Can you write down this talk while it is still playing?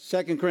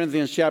2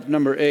 Corinthians chapter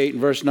number 8,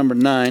 verse number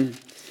 9.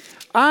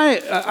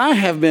 I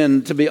have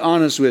been, to be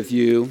honest with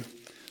you,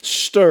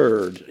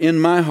 stirred in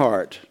my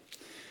heart.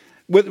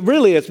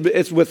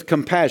 It's with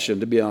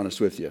compassion, to be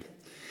honest with you,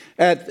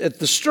 at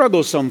the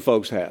struggle some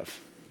folks have.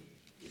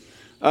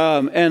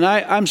 And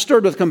I'm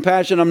stirred with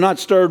compassion. I'm not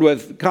stirred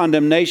with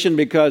condemnation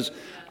because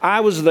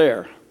I was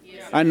there.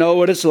 Yes, I know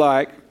what it's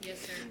like.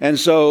 Yes, sir. And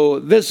so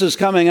this is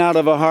coming out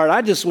of a heart.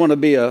 I just want to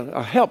be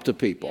a help to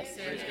people. Yes,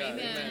 sir.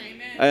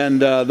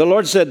 And the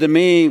Lord said to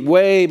me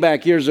way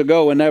back years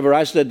ago, whenever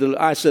I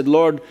said,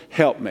 Lord,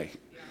 help me.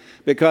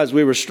 Because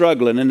we were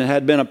struggling, and it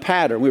had been a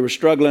pattern. We were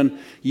struggling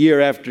year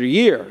after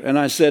year. And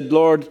I said,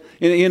 Lord,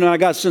 I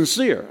got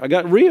sincere. I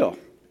got real.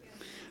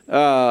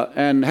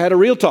 And had a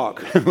real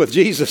talk with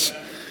Jesus.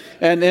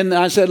 And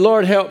I said,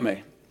 Lord, help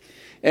me.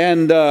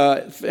 And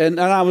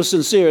I was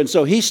sincere. And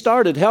so he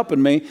started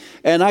helping me.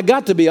 And I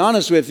got to be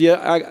honest with you,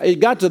 it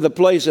got to the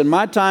place in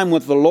my time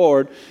with the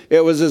Lord,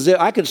 it was as if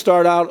I could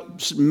start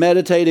out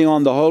meditating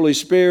on the Holy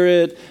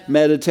Spirit,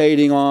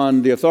 meditating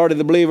on the authority of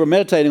the believer,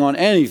 meditating on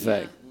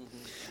anything.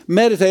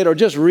 Meditate or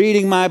just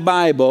reading my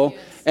Bible.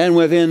 And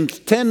within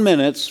 10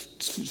 minutes,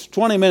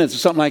 20 minutes or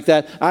something like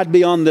that, I'd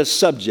be on this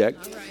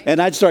subject. And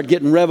I'd start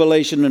getting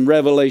revelation and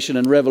revelation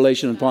and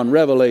revelation upon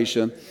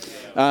revelation.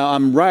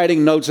 I'm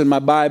writing notes in my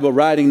Bible,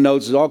 writing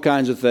notes, all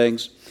kinds of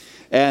things.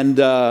 And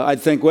I'd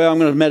think, well, I'm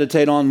going to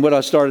meditate on what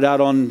I started out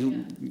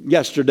on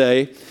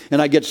yesterday.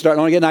 And I get started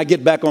on again, and I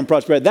get back on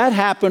prosperity. That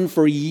happened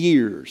for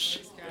years.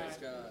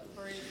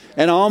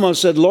 And I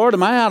almost said, Lord,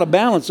 am I out of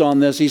balance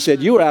on this? He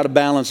said, you were out of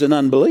balance in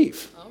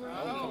unbelief.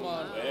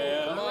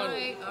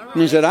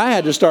 And he said, I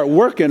had to start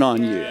working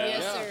on you.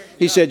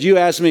 He said, you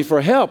asked me for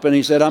help. And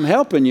he said, I'm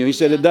helping you. He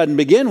said, it doesn't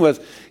begin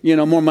with,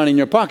 more money in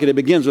your pocket. It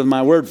begins with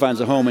my word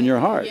finds a home in your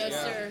heart. Yes,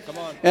 sir. Come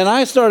on. And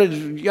I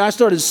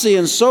started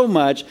seeing so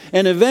much.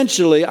 And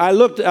eventually I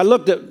looked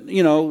at,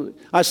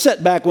 I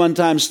sat back one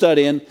time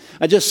studying.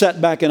 I just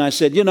sat back and I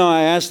said,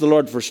 I asked the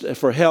Lord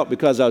for help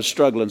because I was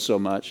struggling so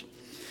much.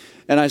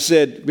 And I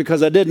said,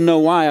 because I didn't know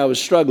why I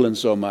was struggling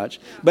so much.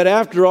 But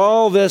after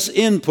all this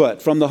input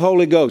from the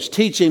Holy Ghost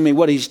teaching me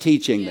what He's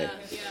teaching me,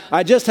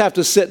 I just have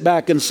to sit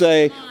back and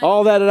say,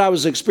 all that I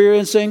was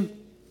experiencing,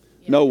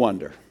 no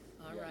wonder.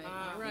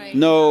 All right.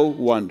 No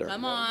wonder.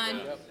 Come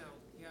on.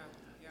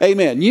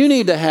 Amen. You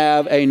need to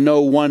have a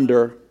no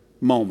wonder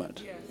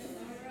moment.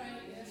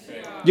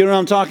 You know what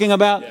I'm talking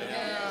about?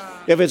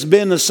 If it's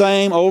been the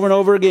same over and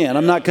over again,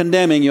 I'm not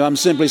condemning you. I'm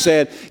simply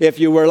saying, if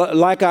you were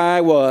like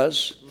I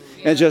was,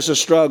 and just a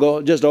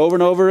struggle, just over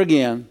and over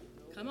again,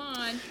 come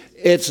on.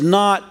 It's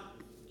not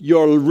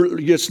your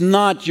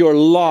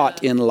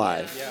lot in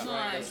life. Yeah.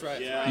 That's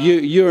right. Yeah.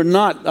 You're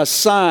not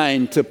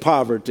assigned to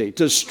poverty,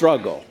 to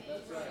struggle.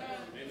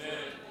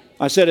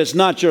 I said it's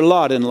not your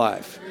lot in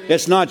life.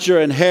 It's not your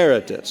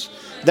inheritance.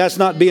 That's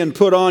not being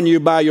put on you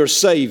by your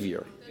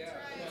Savior.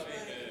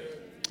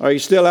 Are you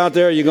still out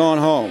there? Or are you going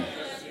home?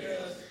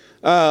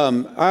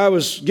 I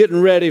was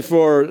getting ready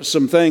for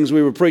some things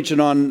we were preaching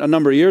on a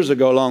number of years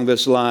ago along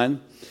this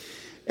line.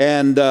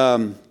 And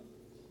the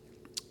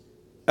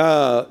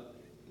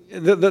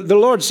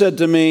Lord said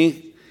to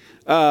me,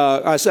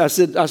 I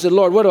said,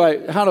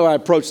 Lord, how do I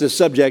approach this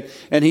subject?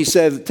 And He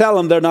said, tell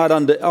them they're not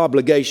under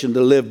obligation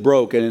to live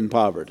broke and in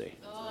poverty.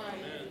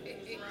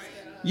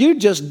 You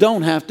just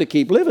don't have to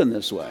keep living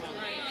this way.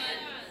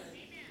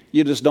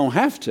 You just don't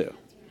have to.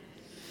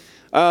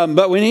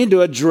 But we need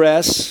to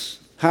address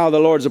how the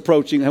Lord's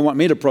approaching. I want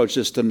me to approach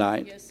this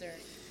tonight. Yes, sir.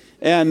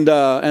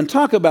 And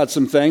talk about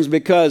some things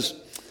because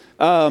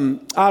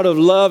out of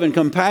love and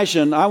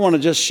compassion, I want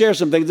to just share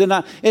some things.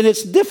 And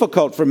it's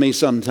difficult for me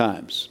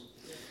sometimes.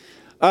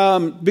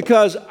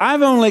 Because I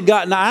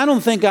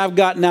don't think I've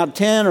gotten out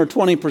 10 or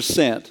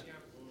 20%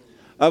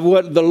 of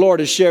what the Lord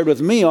has shared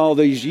with me all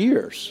these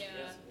years.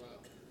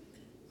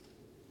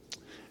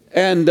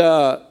 And,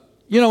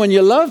 when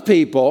you love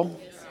people,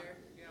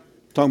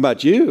 talking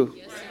about you,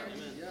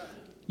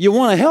 you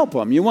want to help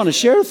them. You want to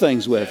share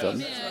things with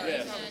them.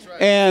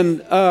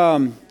 And,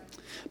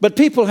 but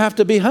people have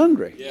to be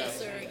hungry. Yes,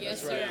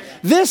 sir.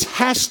 This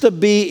has to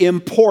be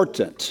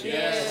important.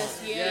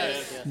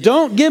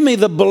 Don't give me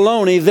the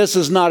baloney, this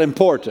is not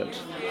important.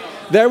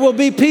 There will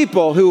be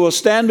people who will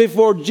stand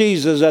before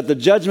Jesus at the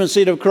judgment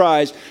seat of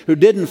Christ who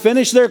didn't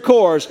finish their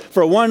course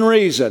for one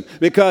reason,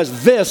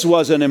 because this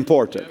wasn't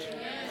important.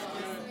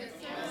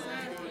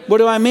 What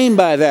do I mean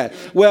by that?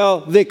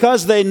 Well,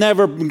 because they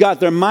never got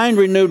their mind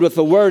renewed with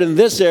the Word in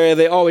this area,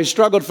 they always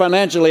struggled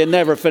financially and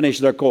never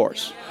finished their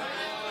course.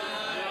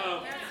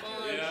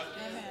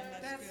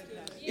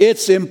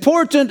 It's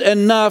important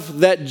enough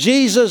that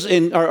Jesus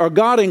or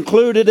God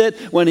included it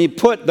when He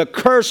put the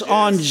curse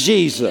on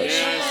Jesus.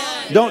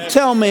 Don't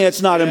tell me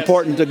it's not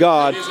important to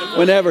God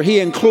whenever He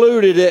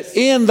included it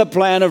in the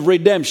plan of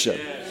redemption.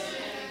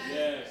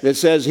 It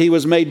says He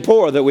was made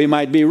poor that we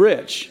might be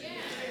rich.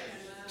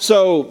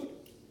 So,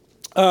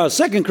 2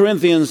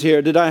 Corinthians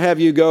here, did I have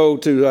you go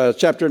to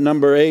chapter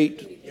number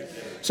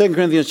 8? 2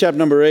 Corinthians chapter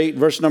number 8,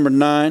 verse number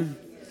 9.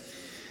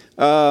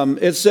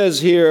 It says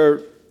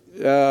here,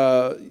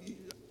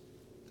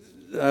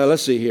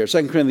 let's see here,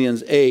 2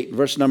 Corinthians 8,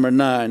 verse number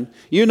 9.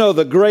 You know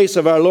the grace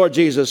of our Lord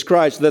Jesus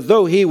Christ, that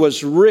though he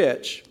was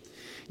rich,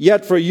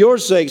 yet for your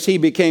sakes he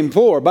became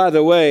poor. By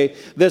the way,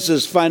 this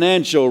is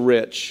financial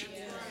rich.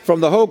 From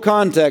the whole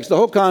context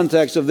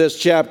of this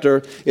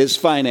chapter is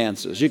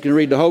finances. You can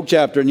read the whole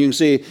chapter and you can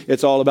see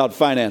it's all about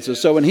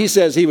finances. So when he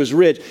says he was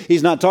rich,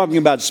 he's not talking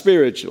about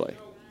spiritually.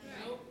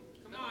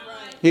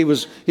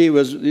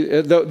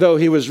 Though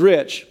he was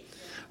rich.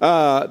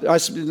 I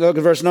look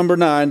at verse number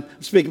 9.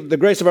 Speak the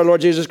grace of our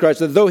Lord Jesus Christ,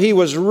 that though he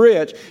was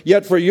rich,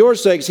 yet for your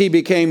sakes he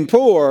became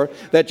poor,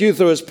 that you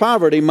through his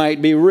poverty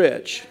might be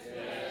rich.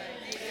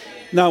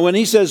 Now, when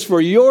he says for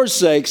your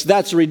sakes,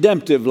 that's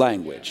redemptive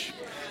language.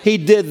 He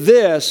did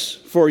this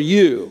for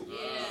you.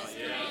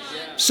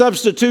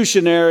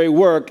 Substitutionary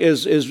work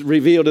is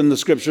revealed in the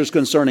Scriptures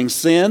concerning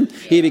sin.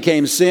 He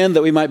became sin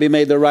that we might be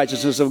made the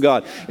righteousness of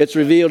God. It's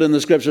revealed in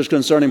the Scriptures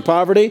concerning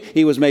poverty.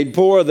 He was made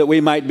poor that we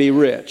might be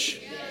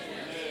rich.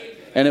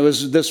 And it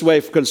was this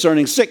way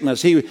concerning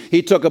sickness.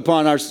 He took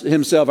upon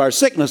himself our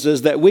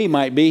sicknesses that we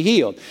might be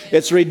healed.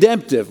 It's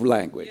redemptive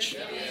language.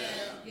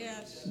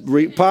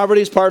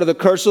 Poverty is part of the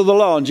curse of the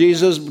law, and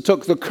Jesus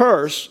took the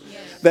curse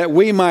that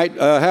we might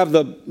have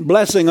the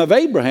blessing of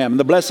Abraham.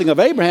 The blessing of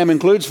Abraham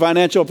includes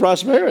financial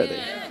prosperity.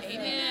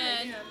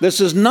 Amen.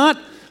 This is not,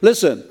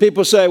 listen,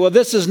 people say, well,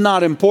 this is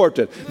not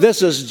important.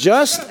 This is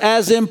just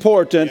as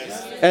important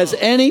as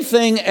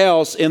anything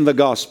else in the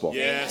gospel.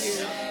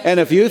 Yes. And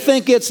if you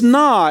think it's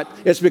not,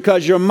 it's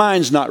because your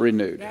mind's not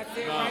renewed.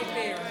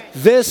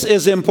 This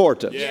is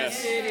important.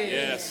 Yes.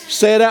 Yes.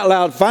 Say it out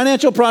loud.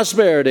 Financial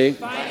prosperity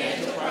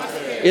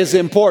is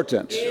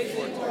important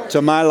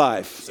to my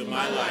life.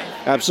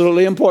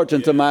 Absolutely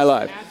important to my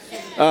life.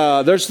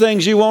 There's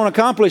things you won't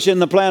accomplish in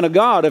the plan of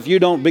God if you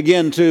don't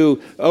begin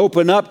to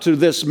open up to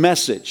this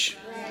message.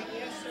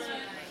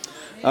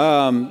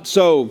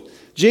 So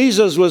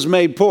Jesus was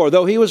made poor,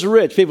 though he was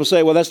rich. People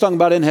say, well, that's talking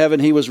about in heaven,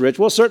 he was rich.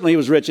 Well, certainly he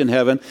was rich in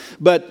heaven.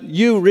 But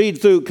you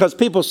read through, because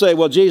people say,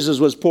 well, Jesus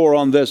was poor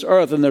on this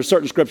earth, and there's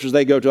certain scriptures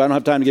they go to. I don't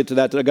have time to get to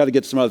that. I've got to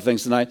get to some other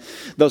things tonight.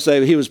 They'll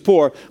say he was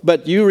poor.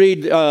 But you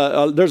read,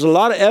 there's a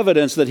lot of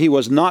evidence that he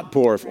was not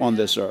poor on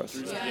this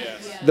earth.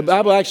 Yes. The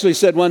Bible actually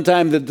said one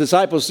time, the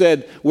disciples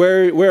said,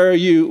 where do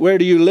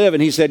you live?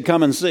 And he said,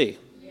 come and see.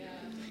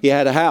 He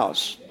had a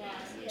house.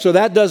 So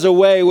that does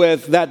away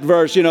with that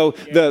verse,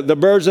 the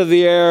birds of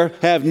the air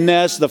have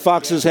nests, the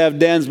foxes have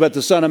dens, but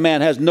the Son of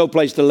Man has no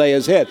place to lay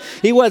his head.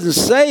 He wasn't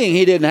saying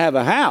he didn't have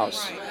a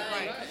house.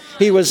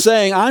 He was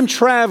saying, I'm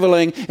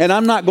traveling and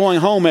I'm not going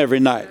home every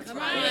night.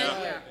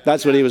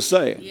 That's what he was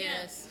saying.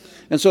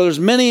 And so there's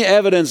many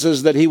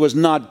evidences that he was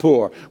not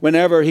poor.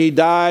 Whenever he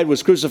died,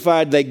 was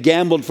crucified, they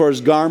gambled for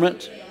his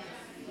garment.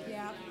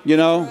 You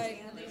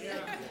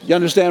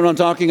understand what I'm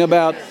talking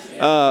about?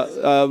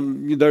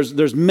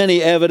 There's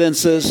many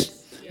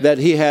evidences that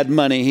he had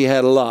money. He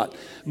had a lot.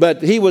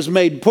 But he was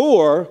made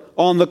poor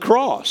on the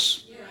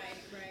cross.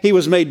 He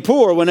was made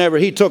poor whenever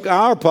he took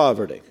our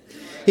poverty.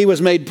 He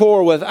was made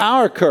poor with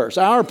our curse,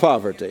 our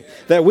poverty,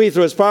 that we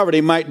through his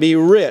poverty might be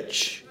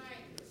rich.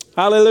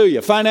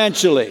 Hallelujah.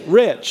 Financially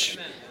rich.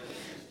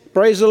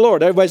 Praise the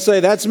Lord. Everybody say,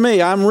 that's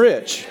me. I'm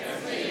rich.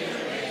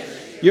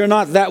 You're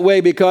not that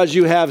way because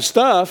you have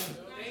stuff.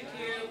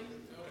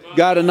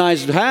 Got a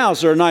nice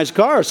house or a nice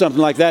car or something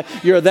like that.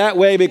 You're that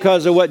way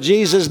because of what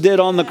Jesus did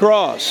on the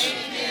cross.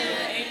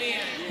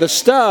 The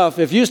stuff,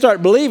 if you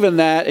start believing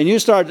that and you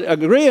start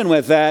agreeing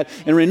with that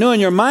and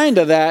renewing your mind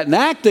to that and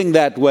acting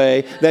that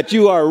way, that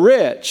you are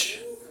rich,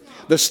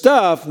 the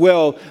stuff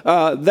will,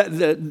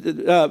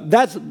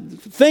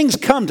 things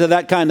come to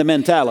that kind of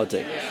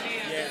mentality.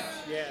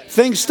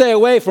 Things stay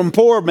away from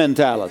poor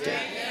mentality.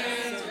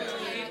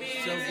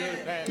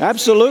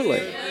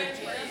 Absolutely.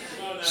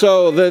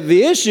 So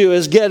the issue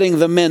is getting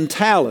the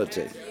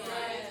mentality,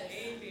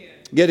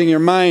 getting your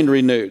mind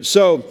renewed.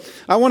 So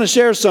I want to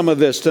share some of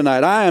this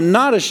tonight. I am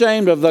not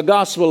ashamed of the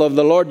gospel of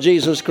the Lord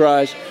Jesus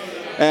Christ.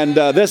 And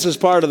this is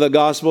part of the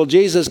gospel.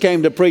 Jesus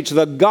came to preach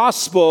the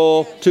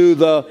gospel to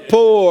the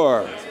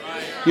poor.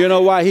 You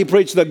know why he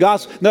preached the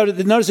gospel?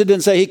 Notice it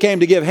didn't say he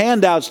came to give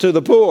handouts to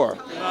the poor.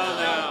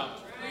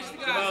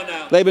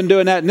 They've been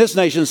doing that in this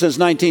nation since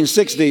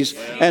 1960s,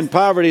 and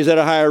poverty is at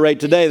a higher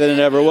rate today than it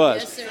ever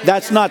was.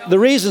 That's not the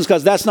reasons,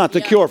 because that's not the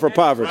cure for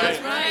poverty.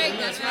 That's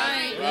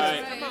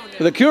right.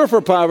 The cure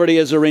for poverty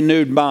is a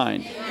renewed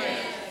mind.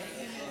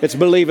 It's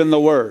believing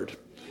the word.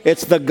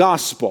 It's the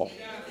gospel.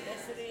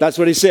 That's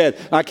what he said.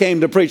 I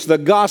came to preach the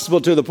gospel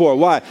to the poor.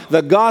 Why?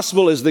 The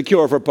gospel is the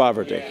cure for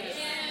poverty.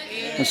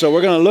 And so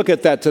we're going to look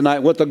at that tonight,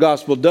 what the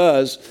gospel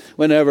does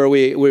whenever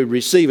we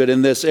receive it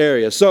in this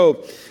area.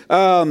 So,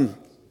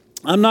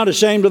 I'm not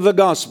ashamed of the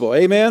gospel.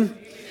 Amen.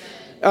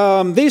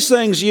 These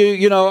things,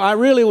 I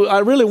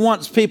really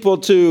want people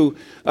to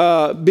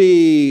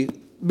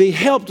be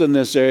helped in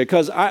this area,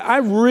 because I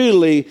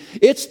really,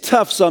 it's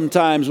tough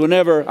sometimes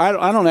whenever,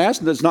 I don't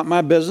ask, it's not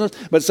my business,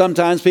 but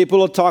sometimes people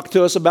will talk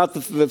to us about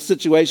the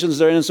situations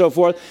they're in and so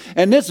forth,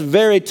 and it's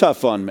very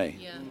tough on me.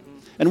 Yeah.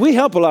 And we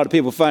help a lot of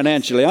people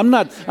financially. I'm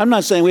not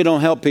saying we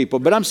don't help people,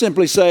 but I'm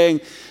simply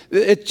saying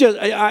it's just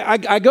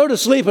I go to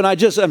sleep and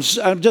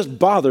I'm just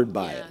bothered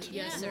by it.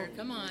 Yes, sir.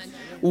 Come on.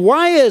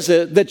 Why is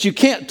it that you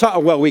can't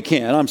talk? Well, we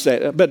can. I'm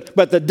saying,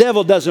 but the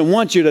devil doesn't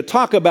want you to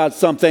talk about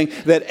something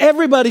that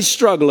everybody's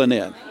struggling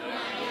in.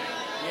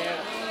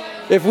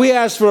 If we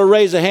ask for a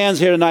raise of hands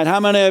here tonight,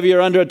 how many of you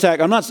are under attack?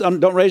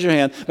 Don't raise your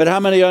hand, but how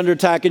many are under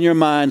attack in your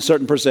mind?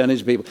 Certain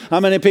percentage of people. How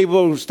many people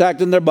are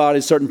attacked in their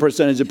bodies? Certain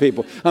percentage of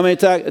people. How many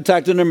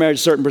attacked in their marriage?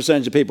 Certain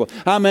percentage of people.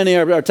 How many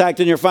are attacked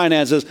in your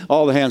finances?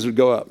 All the hands would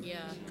go up. Yeah.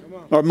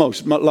 Or a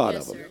lot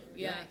of them. Sir.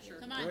 Yeah.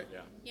 Come on.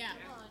 Yeah.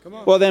 Come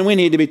on. Well, then we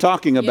need to be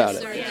talking about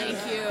it. Sir. Thank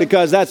you.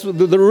 Because that's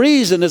the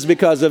reason is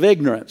because of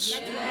ignorance.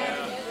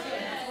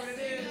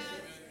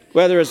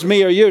 Whether it's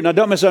me or you. Now,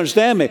 don't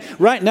misunderstand me.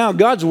 Right now,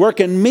 God's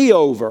working me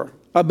over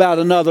about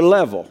another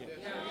level.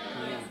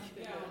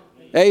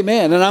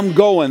 Amen. And I'm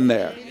going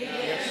there.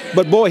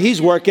 But boy,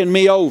 He's working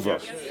me over.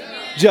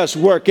 Just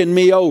working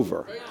me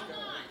over.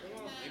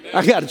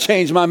 I got to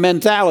change my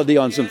mentality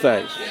on some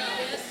things.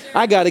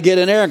 I got to get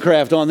an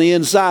aircraft on the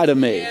inside of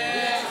me.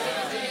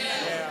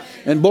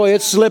 And boy,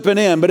 it's slipping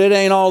in, but it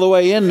ain't all the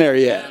way in there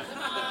yet.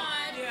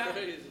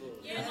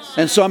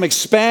 And so I'm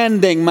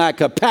expanding my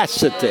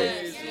capacity.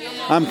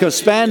 I'm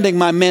expanding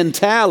my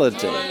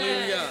mentality.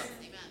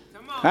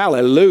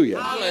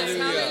 Hallelujah.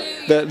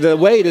 The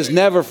wait is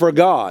never for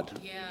God.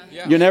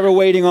 You're never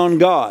waiting on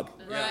God.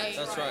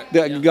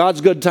 God's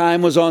good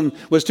time was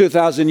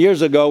 2,000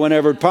 years ago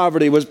whenever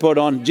poverty was put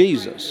on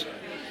Jesus.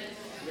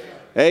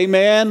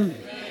 Amen.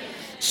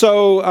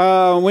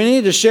 So we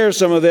need to share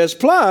some of this.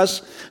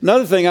 Plus,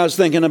 another thing I was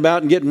thinking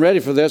about and getting ready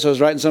for this, I was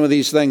writing some of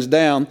these things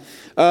down.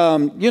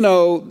 Some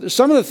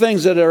of the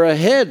things that are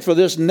ahead for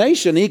this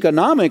nation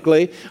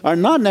economically are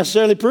not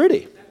necessarily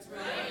pretty.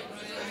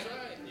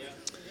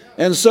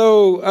 And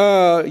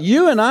so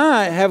you and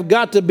I have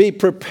got to be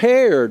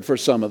prepared for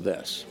some of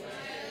this.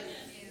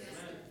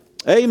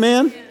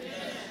 Amen.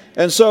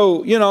 And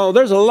so,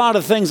 there's a lot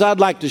of things I'd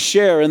like to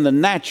share in the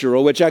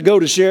natural, which I go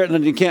to share it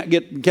and you can't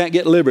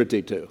get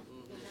liberty to.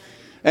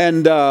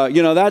 And,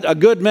 that a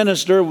good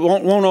minister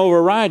won't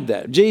override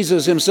that.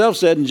 Jesus Himself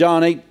said in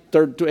John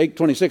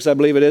 8:26, I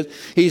believe it is,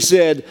 He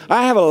said,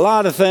 I have a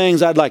lot of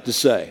things I'd like to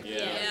say.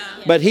 Yeah.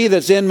 But He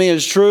that's in me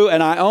is true,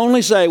 and I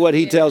only say what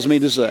He tells me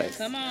to say.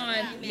 Come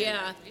on.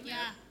 Yeah.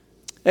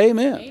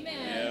 Amen.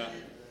 Amen.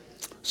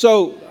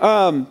 So,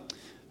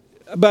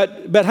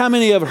 but how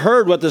many have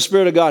heard what the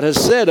Spirit of God has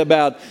said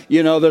about,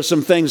 there's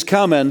some things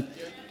coming.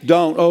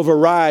 Don't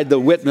override the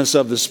witness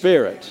of the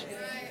Spirit.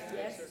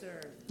 Yes,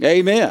 sir.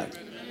 Amen.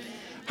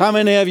 How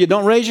many of you,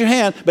 don't raise your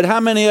hand, but how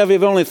many of you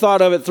have only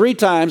thought of it 3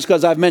 times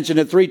because I've mentioned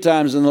it 3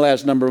 times in the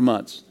last number of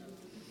months?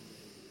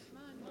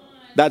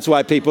 That's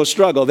why people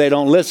struggle. They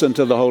don't listen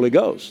to the Holy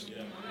Ghost.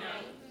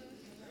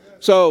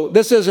 So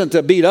this isn't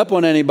to beat up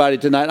on anybody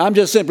tonight. I'm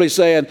just simply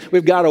saying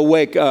we've got to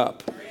wake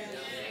up.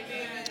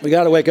 We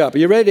got to wake up. Are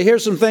you ready to hear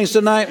some things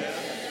tonight?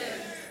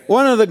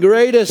 One of the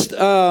greatest,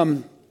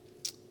 because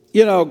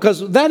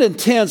that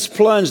intense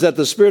plunge that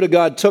the Spirit of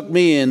God took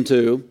me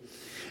into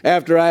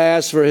after I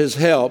asked for His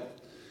help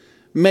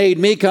made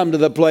me come to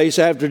the place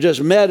after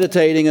just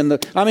meditating.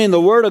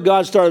 The Word of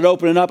God started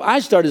opening up. I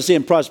started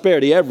seeing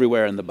prosperity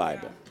everywhere in the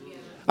Bible.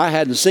 I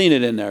hadn't seen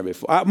it in there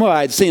before.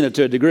 I had seen it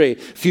to a degree,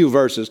 few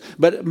verses,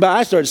 but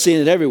I started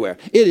seeing it everywhere.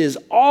 It is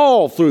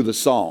all through the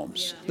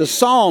Psalms. The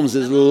Psalms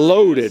is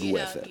loaded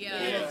with it.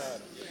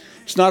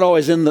 It's not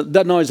always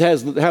doesn't always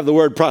have the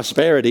word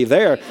prosperity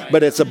there,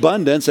 but it's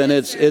abundance, and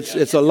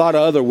it's a lot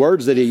of other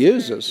words that He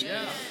uses.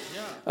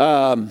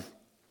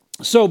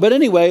 But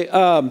anyway,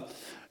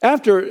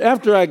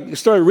 after I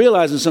started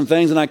realizing some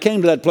things, and I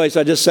came to that place,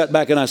 I just sat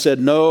back and I said,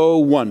 no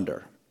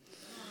wonder.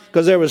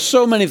 Because there were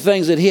so many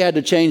things that He had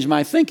to change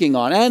my thinking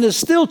on, and is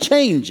still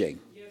changing.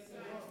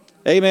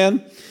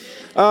 Amen.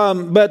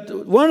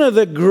 But one of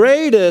the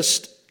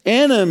greatest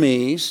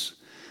enemies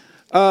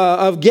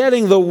of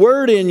getting the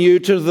Word in you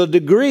to the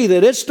degree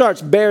that it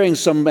starts bearing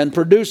some and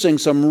producing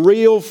some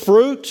real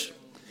fruit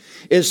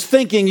is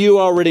thinking you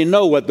already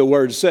know what the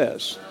Word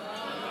says.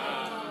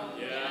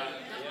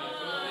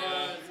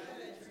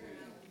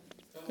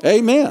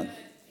 Amen.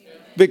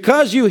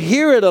 Because you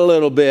hear it a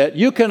little bit,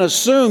 you can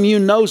assume you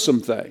know some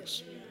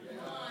things.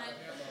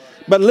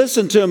 But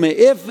listen to me.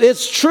 If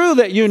it's true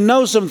that you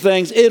know some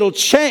things, it'll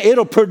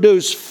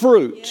produce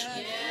fruit.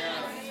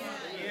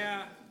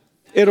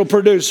 It'll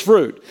produce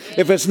fruit.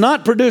 If it's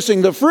not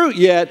producing the fruit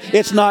yet,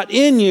 it's not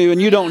in you and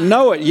you don't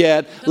know it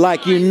yet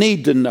like you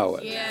need to know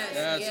it.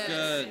 That's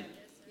good.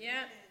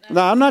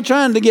 Now, I'm not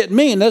trying to get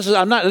mean. I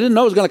didn't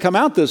know it was going to come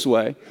out this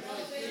way.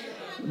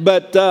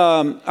 But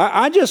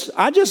I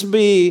just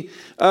be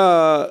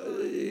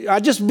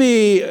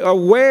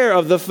aware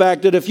of the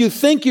fact that if you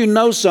think you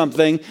know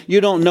something,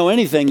 you don't know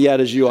anything yet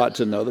as you ought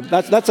to know.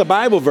 That's a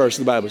Bible verse.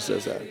 The Bible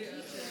says that.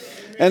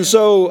 And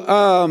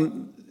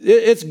so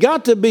it's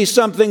got to be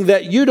something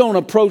that you don't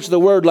approach the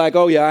Word like,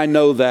 oh yeah, I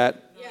know that.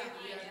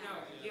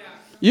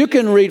 You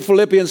can read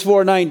Philippians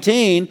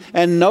 4:19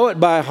 and know it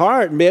by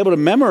heart and be able to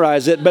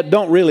memorize it, but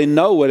don't really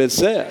know what it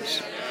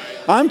says.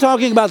 I'm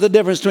talking about the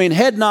difference between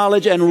head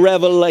knowledge and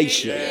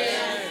revelation.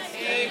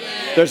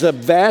 There's a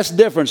vast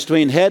difference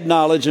between head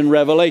knowledge and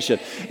revelation.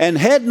 And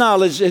head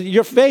knowledge,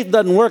 your faith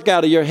doesn't work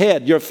out of your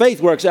head. Your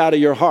faith works out of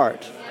your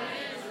heart.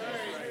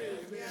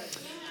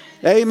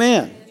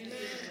 Amen.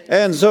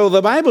 And so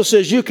the Bible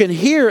says you can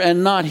hear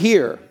and not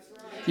hear.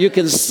 You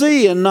can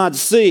see and not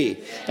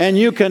see. And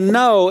you can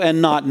know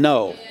and not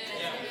know.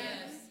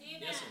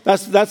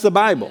 That's the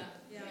Bible.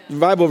 The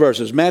Bible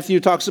verses. Matthew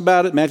talks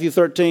about it, Matthew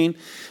 13,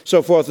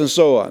 so forth and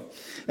so on.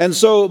 And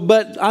so,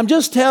 but I'm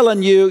just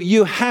telling you,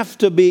 you have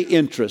to be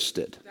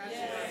interested.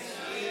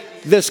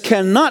 This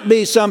cannot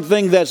be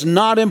something that's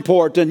not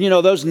important. You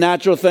know, those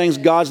natural things,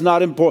 God's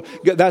not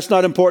important. That's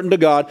not important to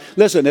God.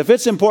 Listen, if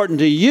it's important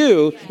to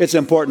you, it's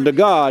important to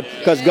God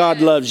because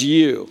God loves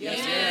you.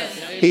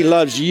 He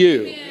loves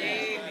you.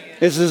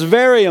 This is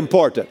very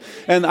important.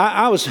 And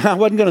I wasn't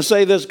going to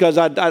say this because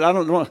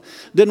didn't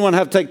want to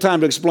have to take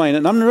time to explain it.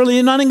 And I'm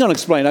really not even going to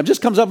explain it. It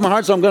just comes up in my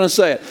heart, so I'm going to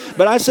say it.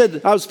 But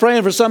I was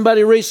praying for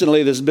somebody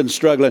recently that's been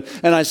struggling.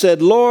 And I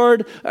said,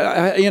 Lord,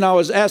 I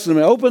was asking him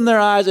to open their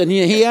eyes. And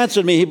he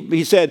answered me.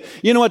 He said,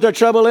 you know what their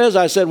trouble is?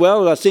 I said,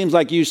 well, it seems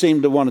like you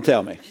seem to want to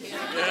tell me.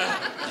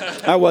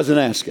 I wasn't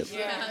asking.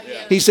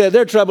 He said,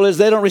 their trouble is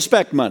they don't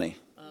respect money.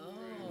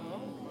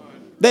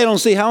 They don't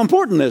see how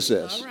important this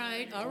is. All right.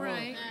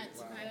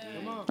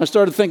 I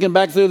started thinking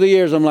back through the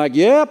years. I'm like,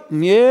 yep.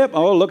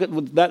 Oh, look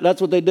at that. That's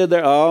what they did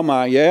there. Oh,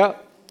 my, yeah.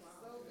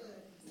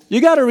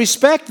 You got to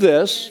respect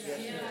this.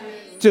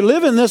 To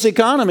live in this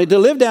economy, to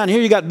live down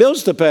here, you got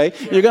bills to pay.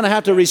 You're going to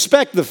have to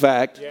respect the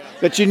fact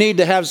that you need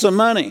to have some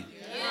money.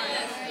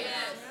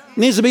 It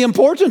needs to be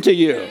important to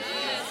you.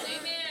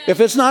 If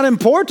it's not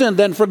important,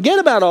 then forget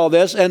about all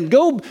this and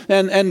go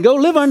and go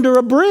live under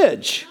a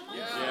bridge.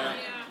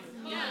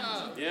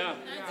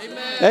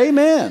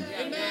 Amen.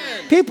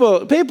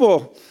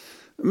 People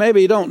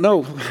maybe don't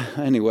know.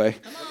 Anyway.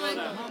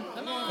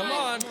 Come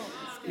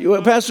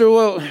on. Pastor,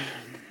 well.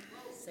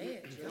 Say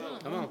it.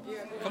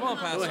 Come on,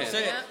 Pastor.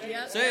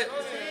 Say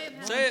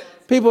it.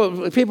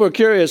 People are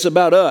curious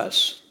about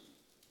us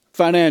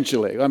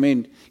financially. I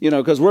mean,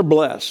 because we're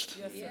blessed.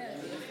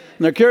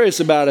 And they're curious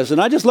about us. And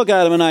I just look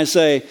at them and I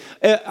say,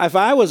 if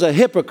I was a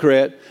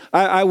hypocrite,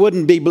 I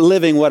wouldn't be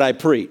living what I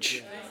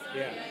preach.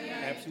 Yeah,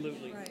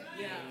 absolutely.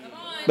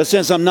 But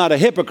since I'm not a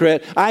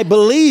hypocrite, I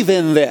believe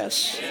in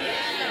this.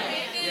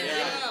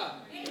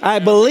 I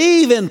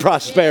believe in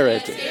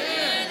prosperity.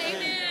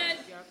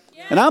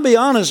 And I'll be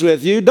honest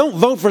with you, don't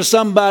vote for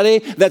somebody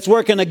that's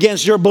working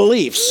against your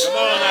beliefs. Come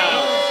on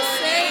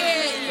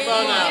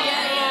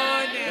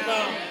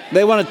now.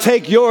 They want to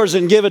take yours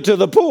and give it to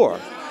the poor.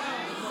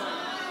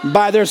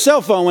 Buy their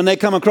cell phone when they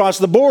come across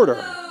the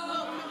border.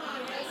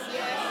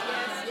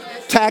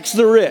 Tax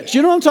the rich.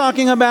 You know what I'm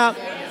talking about?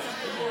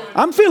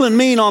 I'm feeling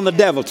mean on the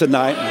devil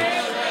tonight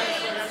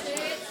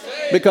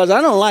because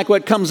I don't like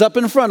what comes up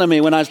in front of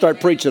me when I start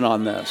preaching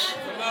on this.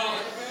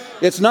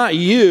 It's not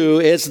you,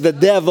 it's the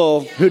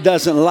devil who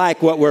doesn't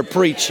like what we're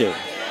preaching.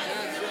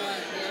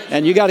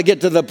 And you got to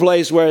get to the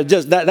place where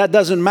that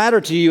doesn't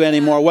matter to you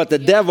anymore, what the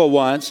devil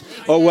wants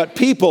or what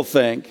people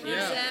think.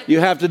 You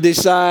have to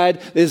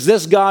decide, is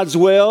this God's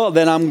will?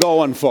 Then I'm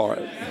going for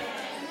it.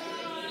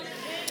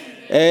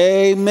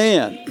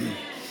 Amen.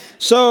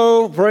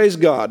 So, praise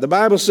God. The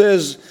Bible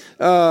says,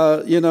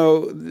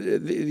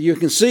 you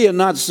can see and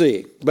not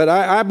see. But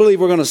I believe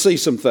we're going to see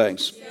some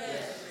things.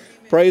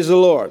 Praise the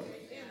Lord.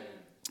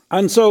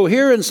 And so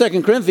here in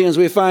 2 Corinthians,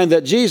 we find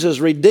that Jesus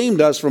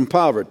redeemed us from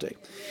poverty.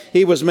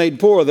 He was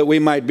made poor that we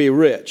might be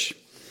rich.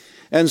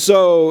 And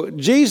so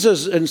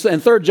Jesus, in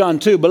 3 John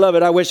 2,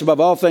 beloved, I wish above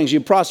all things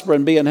you prosper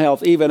and be in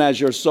health, even as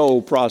your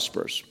soul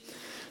prospers.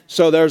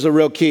 So there's a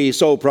real key,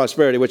 soul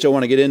prosperity, which I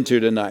want to get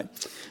into tonight.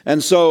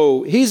 And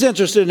so he's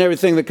interested in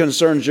everything that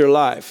concerns your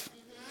life.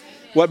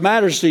 What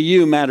matters to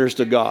you matters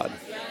to God.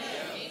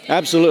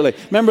 Absolutely.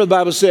 Remember the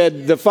Bible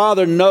said the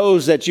Father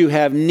knows that you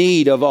have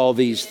need of all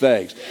these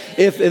things.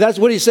 If that's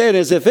what he's saying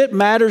is if it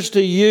matters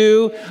to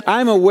you,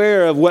 I'm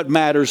aware of what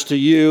matters to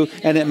you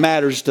and it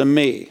matters to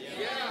me.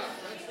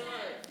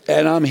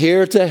 And I'm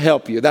here to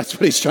help you. That's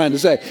what he's trying to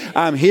say.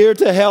 I'm here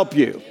to help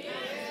you.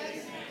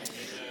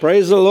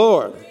 Praise the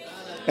Lord.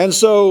 And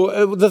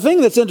so the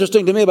thing that's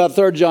interesting to me about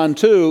 3 John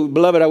 2,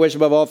 beloved, I wish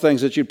above all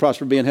things that you'd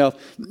prosper and be in health.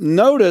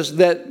 Notice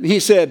that he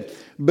said,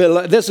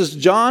 this is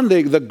John,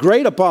 the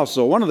great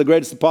apostle, one of the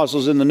greatest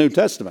apostles in the New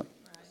Testament,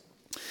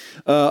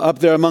 up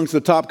there amongst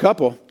the top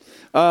couple.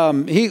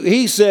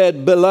 He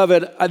said,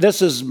 beloved,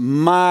 this is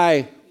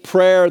my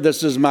prayer,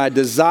 this is my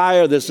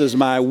desire, this is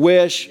my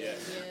wish.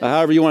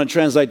 However you want to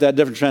translate that,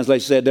 different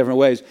translations say it different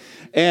ways.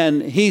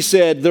 And he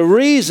said, the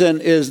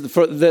reason is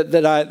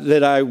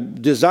that I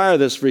desire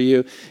this for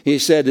you, he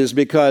said, is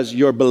because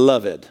you're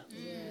beloved.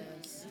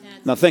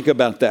 Now think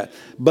about that.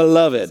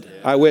 Beloved,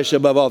 I wish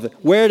above all things.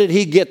 Where did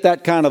he get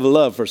that kind of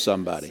love for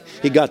somebody?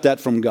 He got that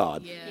from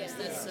God. Yes,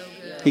 that's so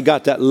good. He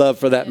got that love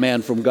for that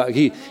man from God.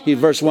 He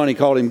verse 1, he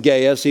called him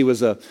Gaius. He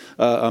was a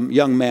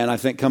young man, I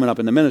think, coming up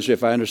in the ministry,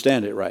 if I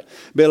understand it right.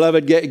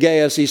 Beloved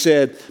Gaius, he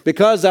said,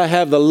 because I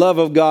have the love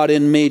of God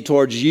in me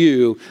towards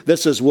you,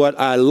 this is what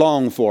I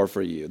long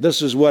for you.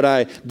 This is what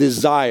I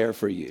desire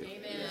for you.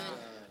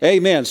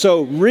 Amen.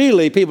 So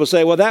really, people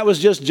say, well, that was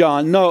just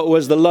John. No, it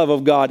was the love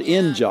of God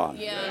in John.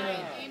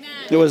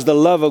 It was the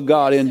love of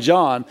God in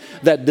John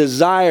that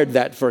desired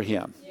that for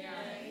him.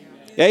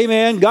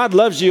 Amen. God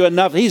loves you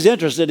enough. He's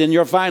interested in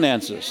your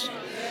finances.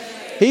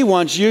 He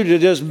wants you to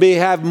just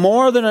have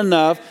more than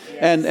enough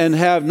and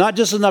have not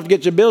just enough to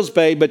get your bills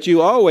paid, but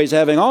you always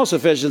having all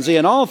sufficiency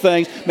in all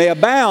things may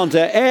abound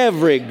to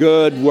every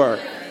good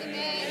work.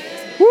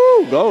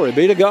 Woo, glory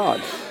be to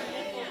God.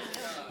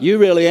 You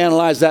really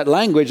analyze that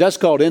language, that's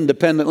called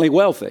independently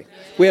wealthy.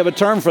 We have a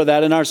term for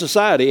that in our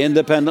society,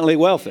 independently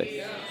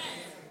wealthy.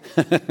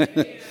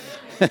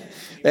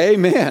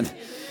 Amen.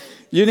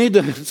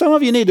 Some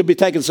of you need to be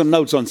taking some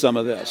notes on some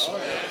of this.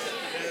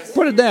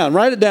 Put it down,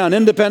 write it down,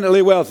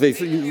 independently wealthy.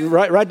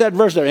 Write that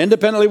verse there,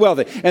 independently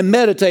wealthy. And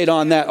meditate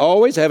on that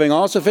always, having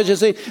all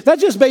sufficiency. That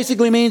just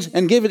basically means,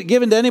 and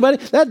given to anybody,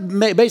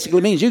 that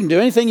basically means you can do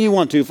anything you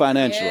want to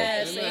financially.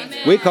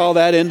 Yes, we call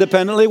that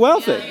independently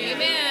wealthy.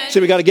 Yeah, see,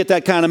 we got to get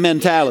that kind of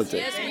mentality.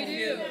 Yes, we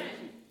do.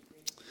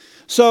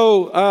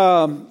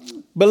 So,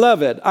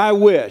 beloved, I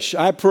wish,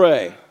 I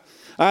pray,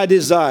 I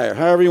desire,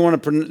 however you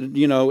want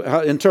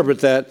to, interpret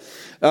that,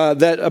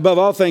 that above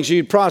all things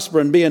you'd prosper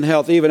and be in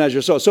health even as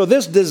your soul. So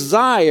this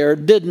desire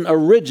didn't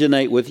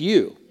originate with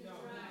you.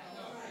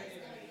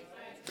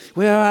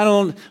 Well,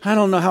 I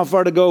don't know how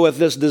far to go with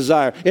this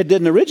desire. It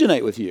didn't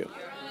originate with you.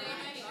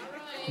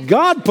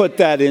 God put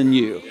that in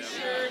you.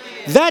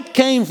 That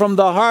came from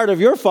the heart of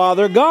your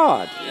Father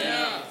God.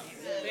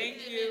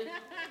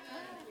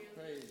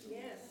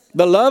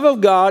 The love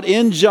of God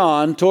in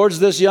John towards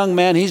this young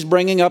man he's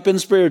bringing up in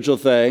spiritual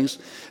things,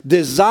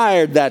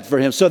 desired that for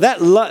him. So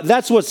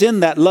that's what's in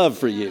that love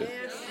for you.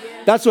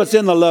 That's what's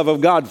in the love of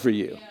God for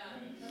you.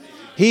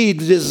 He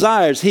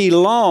desires, he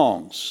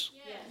longs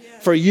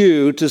for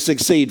you to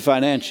succeed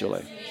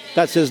financially.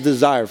 That's his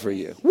desire for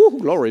you. Woo,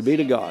 glory be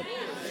to God.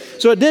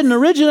 So it didn't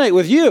originate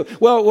with you.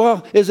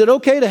 Well, is it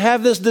okay to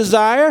have this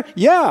desire?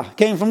 Yeah, it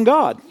came from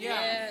God.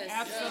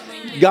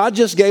 God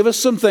just gave us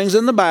some things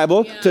in the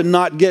Bible to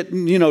not get,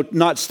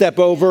 not step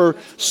over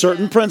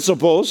certain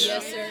principles,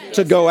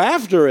 to go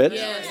after it.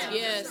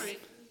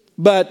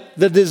 But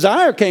the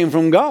desire came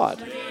from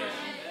God.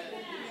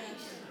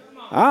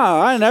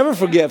 I never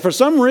forget. For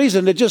some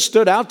reason, it just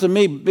stood out to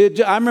me.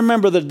 I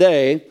remember the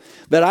day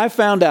that I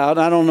found out.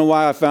 I don't know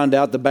why I found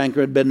out. The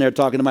banker had been there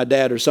talking to my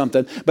dad or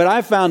something. But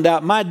I found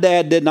out my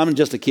dad didn't. I'm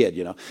just a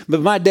kid, But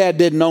my dad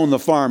didn't own the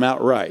farm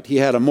outright. He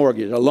had a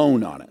mortgage, a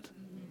loan on it.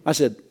 I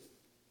said,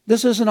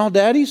 this isn't all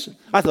daddy's?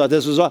 I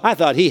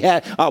thought he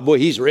had, oh boy,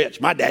 he's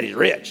rich. My daddy's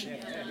rich.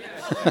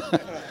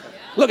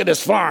 Look at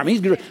this farm.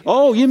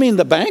 Oh, you mean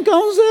the bank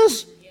owns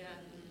this?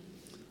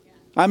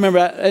 I remember,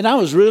 and I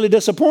was really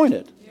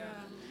disappointed.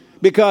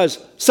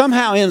 Because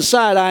somehow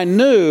inside I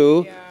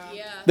knew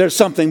there's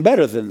something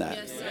better than that.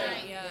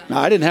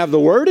 Now, I didn't have the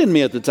word in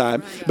me at the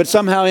time, but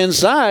somehow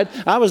inside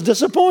I was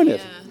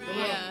disappointed.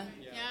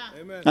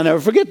 I'll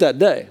never forget that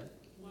day.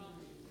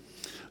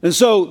 And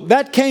so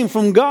that came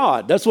from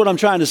God. That's what I'm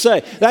trying to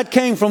say. That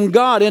came from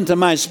God into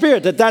my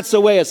spirit, that's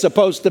the way it's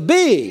supposed to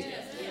be,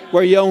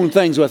 where you own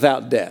things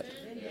without debt.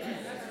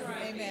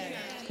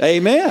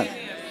 Amen.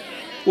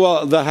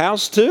 Well, the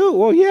house too?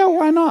 Well, yeah,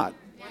 why not?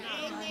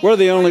 We're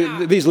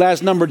these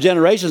last number of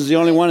generations, the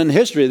only one in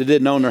history that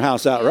didn't own their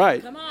house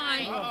outright. Come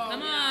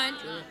on.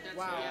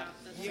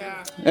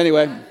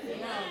 Anyway,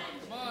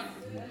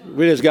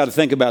 we just got to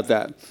think about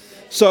that.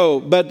 So,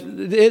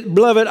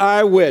 beloved,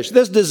 I wish.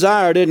 This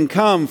desire didn't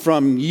come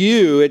from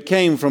you. It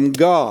came from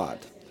God.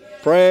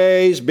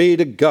 Praise be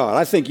to God.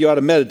 I think you ought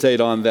to meditate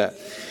on that.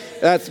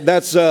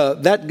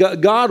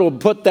 God will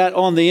put that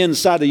on the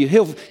inside of you.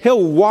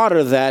 He'll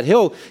water that.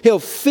 He'll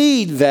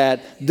feed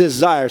that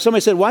desire.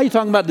 Somebody said, why are you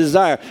talking about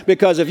desire?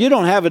 Because if you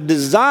don't have a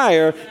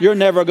desire, you're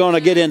never going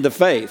to get into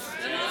faith.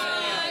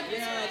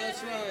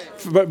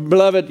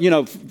 Beloved,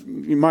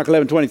 Mark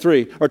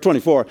 11:23 or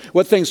 24.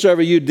 What things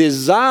soever you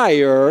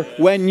desire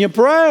when you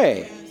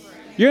pray.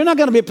 You're not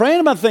going to be praying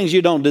about things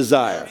you don't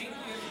desire.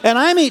 And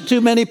I meet too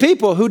many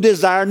people who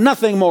desire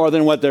nothing more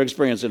than what they're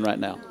experiencing right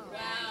now.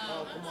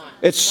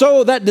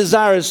 That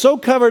desire is so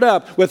covered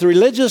up with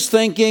religious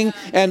thinking,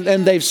 and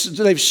they've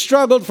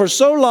struggled for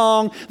so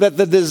long that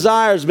the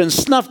desire has been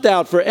snuffed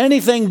out for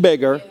anything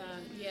bigger,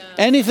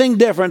 anything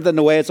different than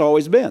the way it's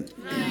always been.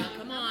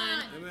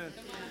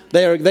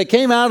 They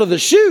came out of the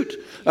chute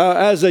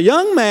as a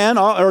young man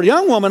or a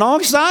young woman all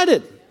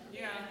excited.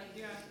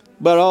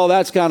 But all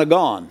that's kind of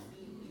gone.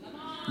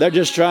 They're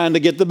just trying to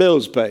get the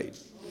bills paid.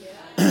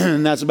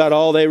 And that's about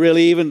all they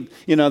really even,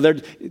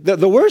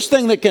 the worst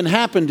thing that can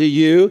happen to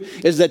you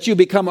is that you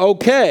become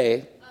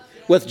okay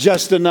with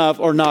just enough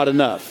or not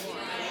enough.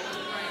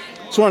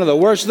 It's one of the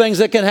worst things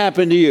that can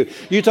happen to you.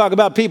 You talk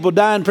about people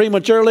dying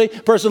prematurely.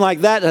 A person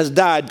like that has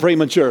died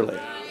prematurely.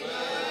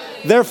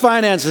 Their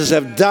finances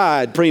have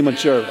died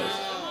prematurely.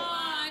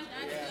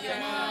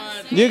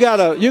 You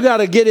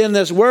gotta get in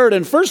this word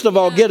and first of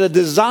all get a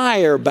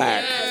desire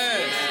back.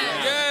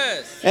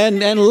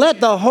 And let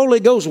the Holy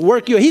Ghost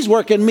work you. He's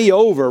working me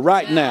over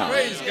right now.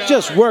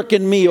 Just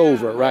working me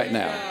over right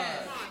now.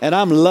 And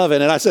I'm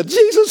loving it. I said,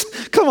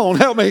 Jesus, come on,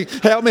 help me,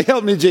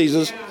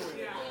 Jesus.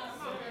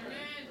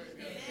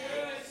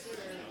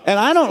 And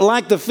I don't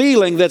like the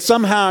feeling that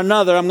somehow or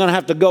another I'm going to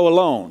have to go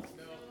alone.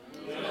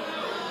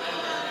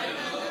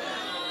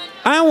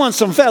 I want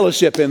some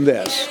fellowship in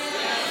this.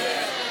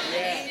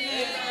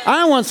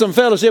 I want some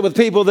fellowship with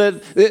people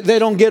that they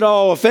don't get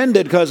all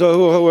offended because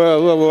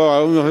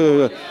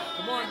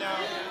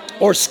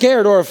or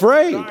scared or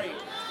afraid.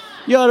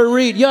 You ought to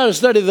read, you ought to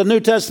study the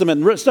New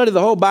Testament, study the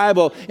whole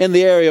Bible in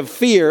the area of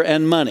fear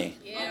and money.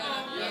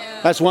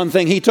 That's one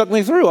thing he took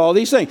me through, all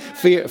these things.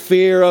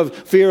 Fear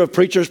of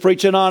preachers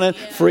preaching on it,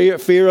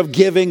 fear of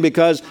giving,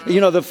 because,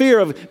 the fear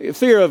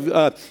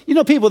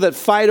of people that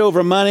fight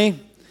over money,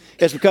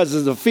 it's because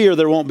of the fear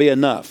there won't be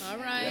enough. All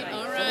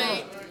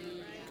right.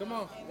 Come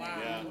on.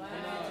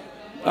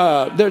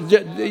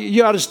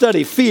 You ought to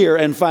study fear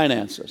and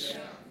finances.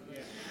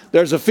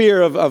 There's a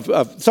fear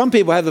of some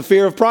people have the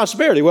fear of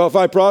prosperity. Well, if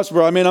I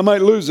prosper, I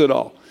might lose it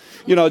all.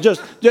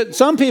 Just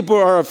some people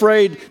are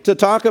afraid to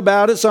talk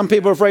about it. Some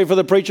people are afraid for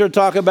the preacher to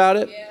talk about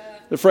it.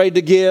 Afraid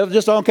to give.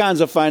 Just all kinds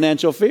of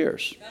financial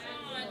fears.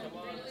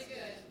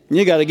 And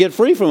you got to get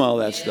free from all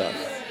that stuff.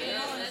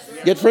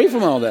 Get free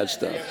from all that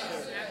stuff.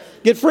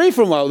 Get free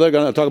from all. They're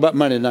going to talk about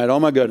money tonight. Oh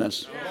my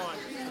goodness.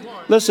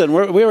 Listen,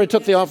 we already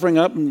took the offering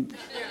up. And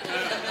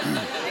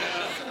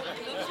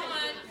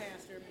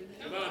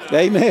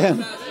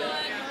Amen.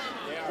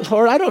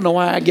 Lord, I don't know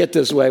why I get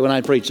this way when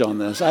I preach on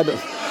this.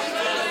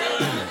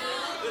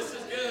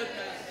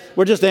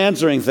 We're just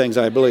answering things,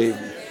 I believe.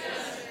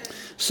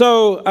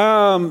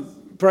 So,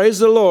 praise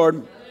the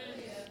Lord.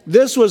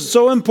 This was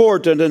so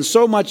important and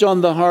so much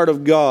on the heart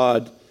of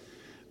God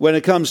when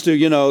it comes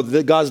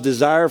to, God's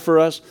desire for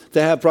us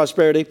to have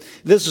prosperity.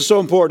 This is so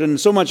important and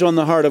so much on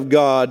the heart of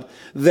God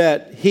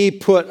that He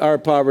put our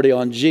poverty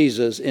on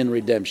Jesus in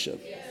redemption.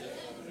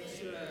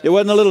 It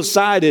wasn't a little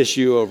side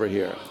issue over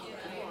here.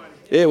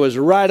 It was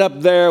right up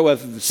there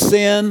with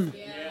sin,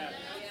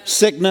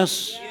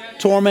 sickness,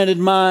 tormented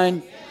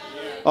mind,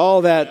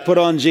 all that put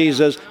on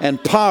Jesus,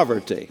 and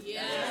poverty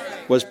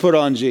was put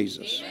on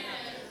Jesus.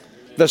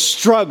 The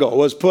struggle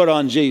was put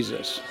on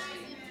Jesus.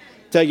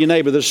 Tell your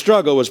neighbor, the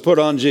struggle was put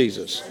on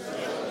Jesus.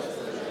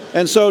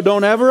 And so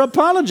don't ever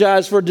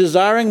apologize for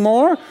desiring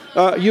more.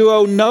 You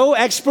owe no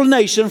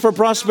explanation for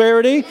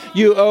prosperity.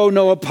 You owe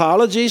no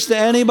apologies to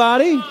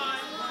anybody.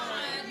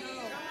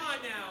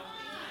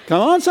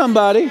 Come on,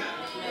 somebody.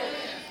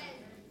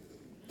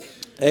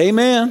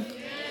 Amen.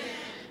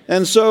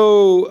 And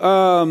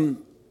so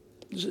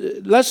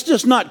let's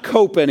just not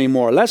cope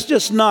anymore. Let's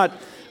just not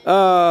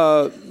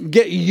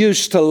get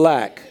used to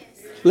lack.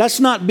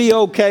 Let's not be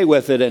okay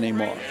with it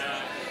anymore.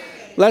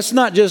 Let's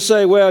not just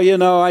say, well,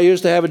 I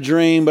used to have a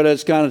dream, but I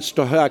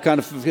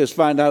just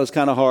find out it's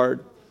kind of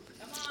hard.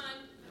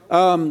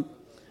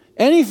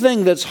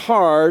 Anything that's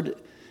hard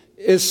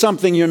is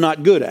something you're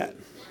not good at.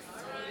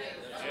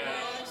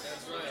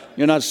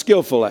 You're not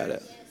skillful at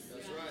it.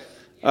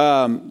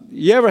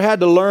 You ever had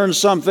to learn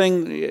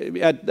something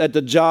at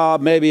the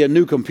job, maybe a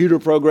new computer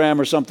program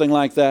or something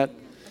like that?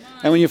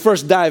 And when you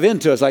first dive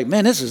into it, it's like,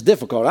 man, this is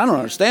difficult. I don't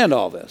understand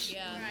all this.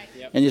 Yeah.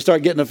 And you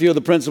start getting a few of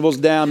the principles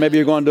down. Maybe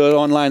you're going to an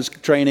online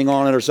training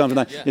on it or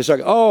something. You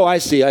start, I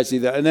see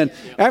that. And then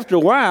after a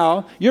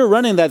while, you're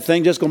running that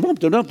thing, just going,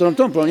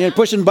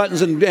 pushing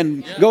buttons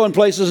and going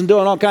places and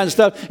doing all kinds of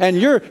stuff. And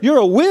you're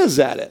a whiz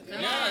at it.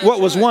 What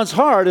was once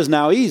hard is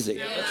now easy.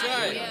 That's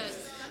right.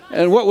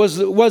 And what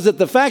was it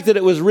the fact that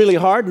it was really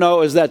hard?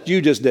 No, is that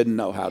you just didn't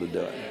know how to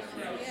do it.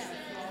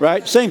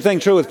 Right? Same thing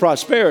true with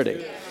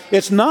prosperity.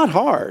 It's not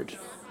hard.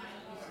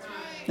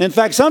 In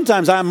fact,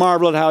 sometimes I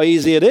marvel at how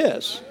easy it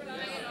is.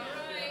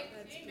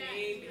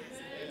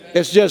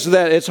 It's just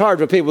that it's hard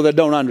for people that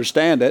don't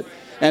understand it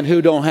and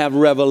who don't have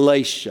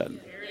revelation.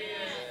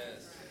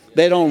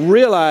 They don't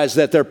realize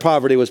that their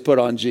poverty was put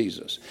on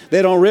Jesus.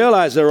 They don't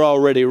realize they're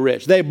already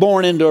rich. They're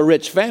born into a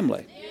rich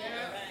family.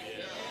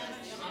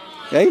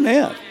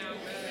 Amen.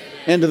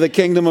 Into the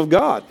kingdom of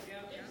God.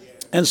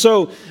 And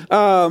so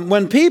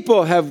when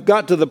people have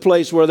got to the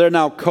place where they're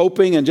now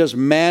coping and just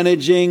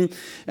managing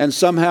and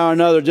somehow or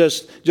another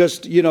just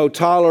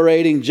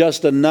tolerating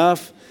just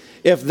enough,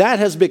 if that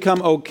has become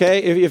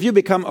okay, if you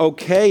become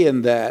okay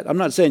in that, I'm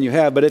not saying you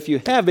have, but if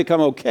you have become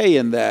okay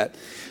in that,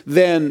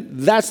 then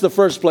that's the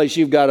first place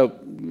you've got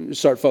to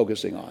start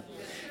focusing on.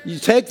 You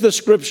take the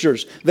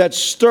scriptures that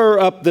stir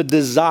up the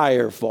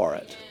desire for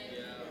it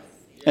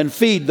and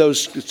feed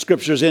those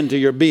scriptures into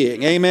your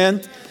being.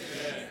 Amen?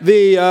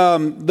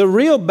 The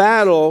real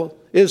battle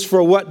is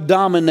for what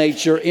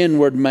dominates your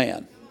inward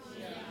man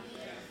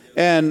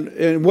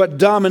and what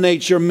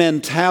dominates your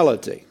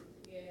mentality.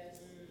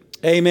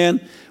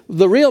 Amen.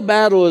 The real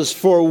battle is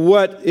for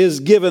what is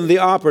given the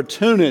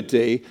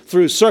opportunity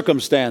through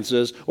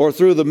circumstances or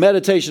through the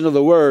meditation of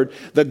the Word,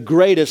 the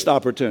greatest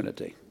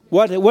opportunity.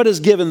 What is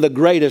given the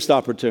greatest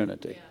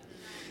opportunity?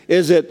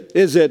 Is it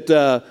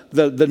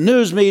the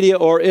news media,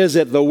 or is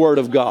it the Word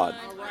of God?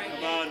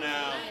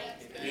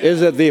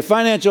 Is it the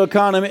financial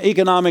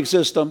economic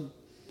system?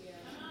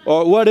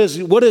 Or what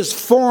is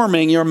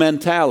forming your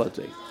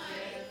mentality?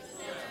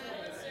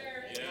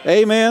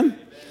 Amen.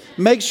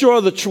 Make sure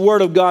the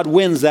Word of God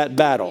wins that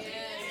battle.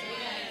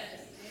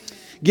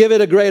 Give it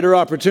a greater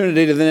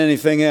opportunity than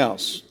anything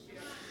else.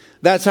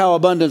 That's how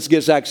abundance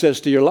gets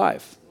access to your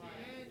life.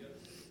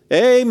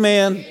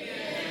 Amen.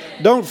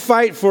 Don't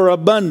fight for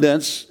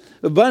abundance.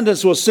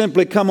 Abundance will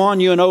simply come on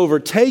you and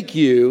overtake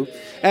you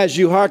as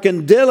you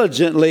hearken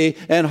diligently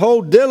and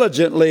hold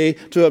diligently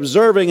to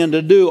observing and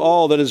to do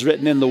all that is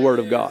written in the Word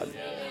of God.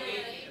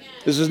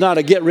 This is not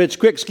a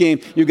get-rich-quick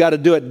scheme. You've got to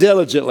do it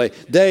diligently,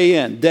 day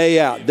in, day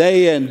out,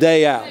 day in,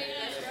 day out.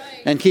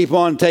 And keep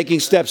on taking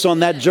steps on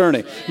that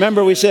journey.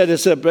 Remember we said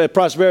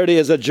prosperity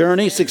is a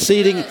journey,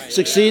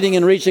 succeeding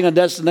in reaching a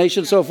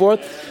destination, so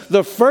forth.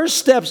 The first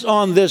steps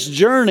on this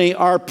journey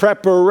are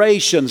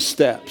preparation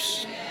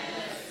steps.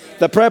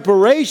 The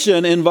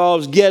preparation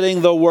involves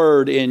getting the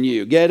Word in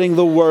you, getting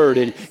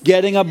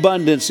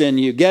abundance in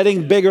you,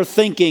 getting bigger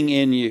thinking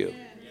in you.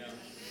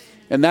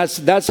 And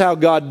that's how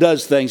God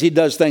does things. He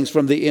does things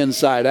from the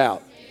inside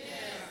out.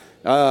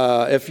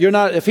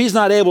 If He's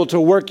not able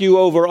to work you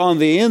over on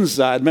the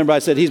inside, remember I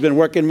said He's been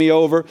working me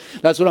over.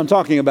 That's what I'm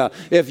talking about.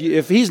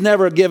 If He's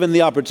never given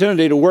the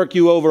opportunity to work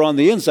you over on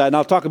the inside, and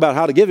I'll talk about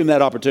how to give Him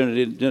that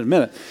opportunity in a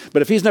minute.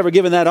 But if He's never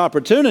given that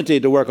opportunity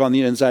to work on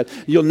the inside,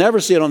 you'll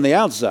never see it on the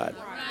outside.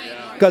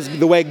 Because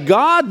the way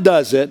God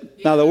does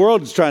it, now the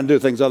world is trying to do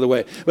things the other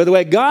way, but the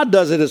way God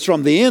does it is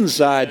from the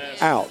inside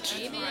out.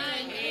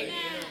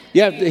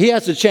 He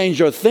has to change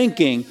your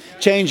thinking,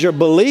 change your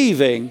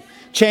believing,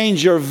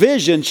 change your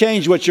vision,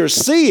 change what you're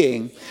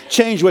seeing,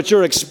 change what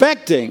you're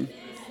expecting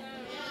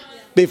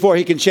before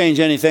He can change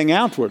anything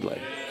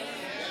outwardly.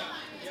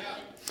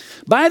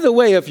 By the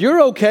way, if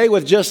you're okay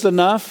with just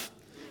enough,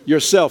 you're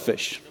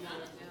selfish.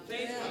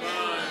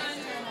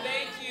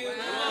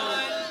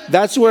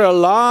 That's where a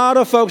lot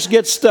of folks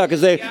get stuck.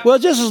 Just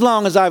as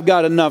long as I've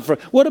got enough for.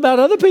 What about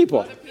other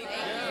people?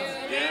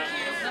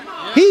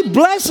 He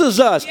blesses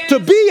us to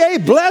be a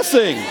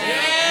blessing.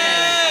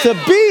 To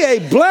be a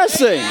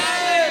blessing.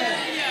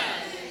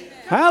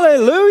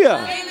 Hallelujah.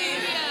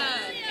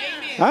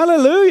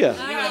 Hallelujah.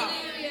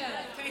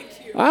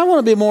 I want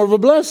to be more of a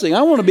blessing.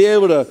 I want to be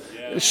able to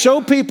show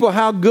people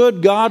how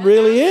good God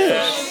really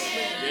is.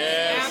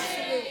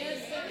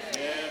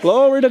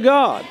 Glory to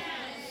God.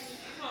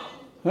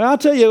 Well, I'll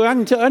tell you, I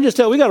can just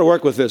tell we got to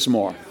work with this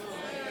more.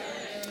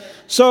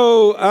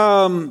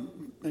 So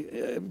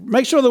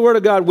make sure the Word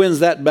of God wins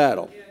that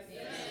battle.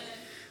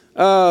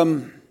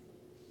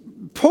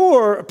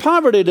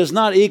 Poverty does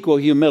not equal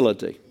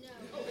humility.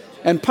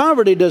 And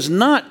poverty does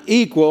not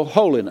equal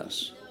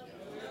holiness.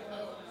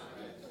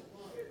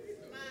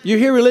 You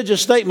hear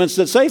religious statements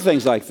that say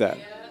things like that.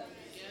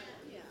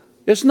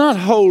 It's not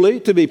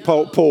holy to be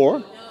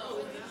poor.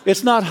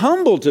 It's not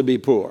humble to be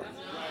poor.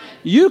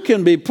 You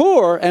can be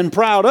poor and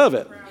proud of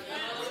it.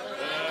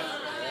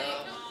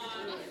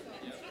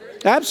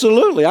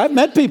 Absolutely. I've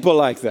met people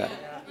like that.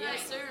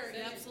 Yes, sir.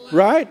 Absolutely.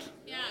 Right?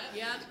 Yeah.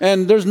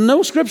 And there's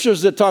no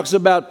scriptures that talks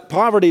about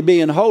poverty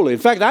being holy. In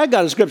fact, I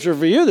got a scripture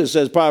for you that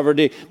says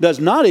poverty does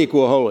not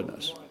equal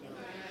holiness.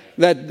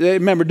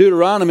 Remember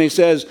Deuteronomy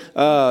says,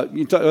 there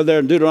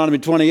in Deuteronomy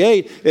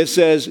 28, it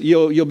says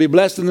you'll be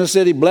blessed in the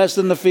city, blessed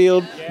in the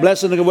field,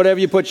 blessed in whatever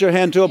you put your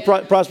hand to,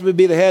 prosper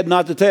be the head,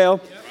 not the tail.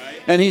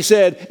 And he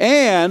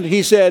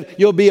said,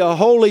 you'll be a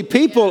holy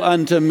people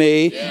unto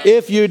me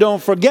if you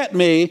don't forget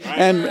me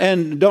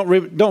and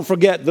don't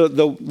forget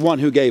the one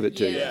who gave it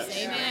to you.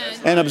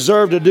 And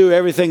observe to do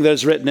everything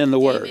that's written in the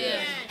Word.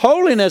 Amen.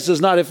 Holiness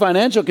is not a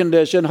financial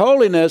condition.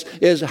 Holiness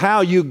is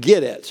how you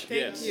get it.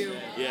 Thank you.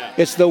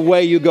 It's the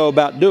way you go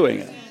about doing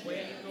it.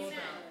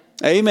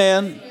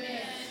 Amen.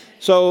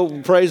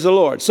 So praise the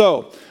Lord.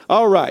 So,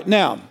 all right.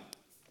 Now,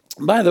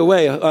 by the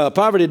way,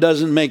 poverty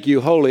doesn't make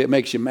you holy. It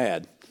makes you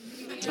mad.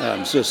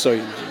 Just so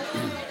you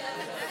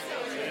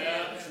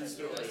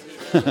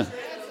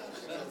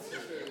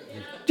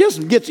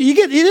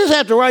you just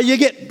after a while you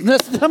get.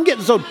 I'm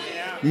getting so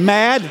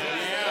mad.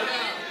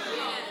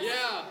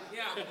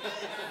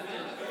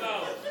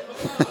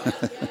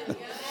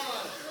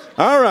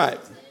 All right.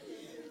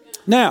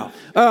 Now,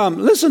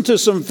 listen to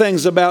some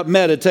things about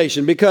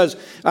meditation, because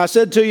I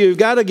said to you, you've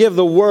got to give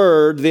the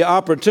Word the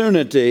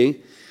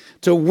opportunity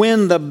to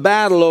win the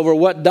battle over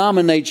what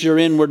dominates your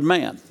inward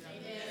man.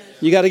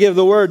 You got to give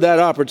the Word that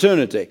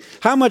opportunity.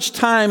 How much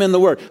time in the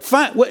Word?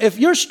 If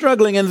you're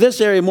struggling in this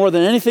area more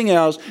than anything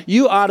else,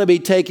 you ought to be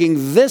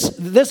taking this.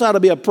 This ought to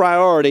be a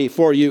priority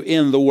for you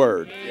in the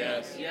Word.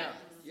 Yes. Yeah.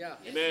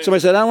 Somebody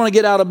said, I don't want to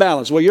get out of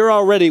balance. Well, you're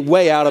already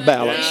way out of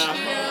balance.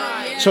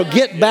 So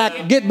get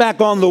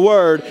back on the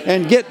Word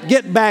and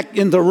get back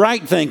into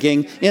right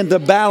thinking, into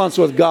balance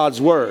with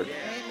God's Word.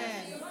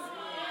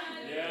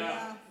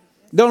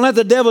 Don't let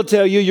the devil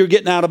tell you you're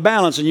getting out of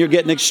balance and you're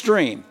getting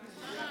extreme.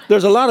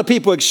 There's a lot of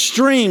people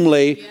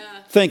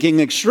thinking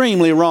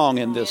extremely wrong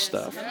in this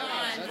stuff.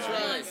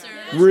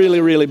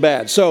 Really, really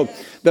bad. So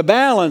the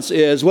balance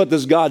is, what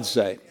does God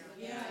say?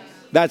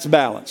 That's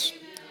balance.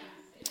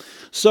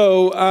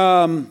 So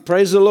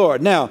praise the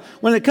Lord. Now,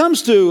 when it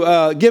comes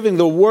to giving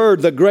the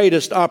word the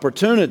greatest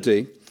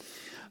opportunity,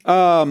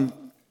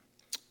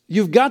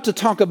 you've got to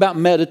talk about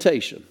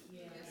meditation.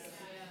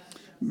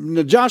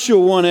 Joshua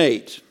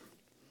 1:8.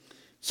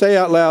 Say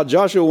out loud,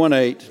 Joshua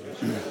 1:8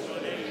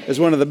 is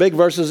one of the big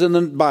verses in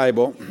the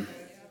Bible.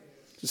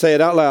 Say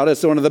it out loud.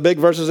 It's one of the big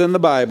verses in the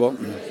Bible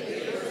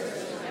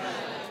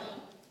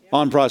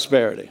on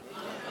prosperity.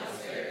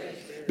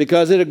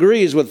 Because it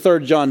agrees with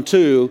 3 John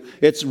 2.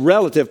 It's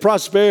relative.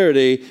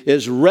 Prosperity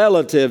is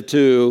relative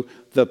to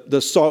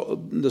the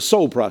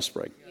soul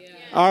prospering.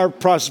 Our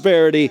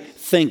prosperity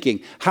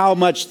thinking. How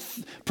much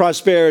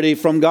prosperity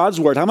from God's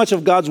Word? How much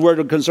of God's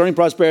Word concerning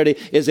prosperity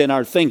is in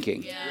our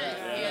thinking?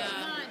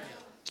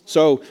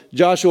 So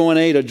Joshua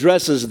 1:8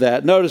 addresses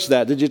that. Notice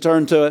that. Did you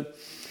turn to it?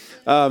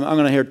 I'm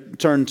going to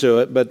turn to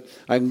it, but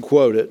I can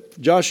quote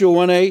it. Joshua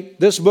 1:8,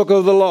 this book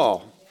of the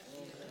law.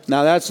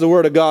 Now that's the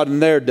Word of God in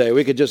their day.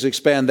 We could just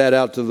expand that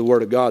out to the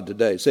Word of God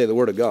today. Say the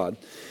Word of God.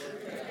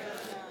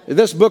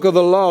 This book of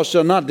the law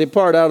shall not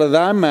depart out of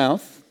thy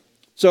mouth,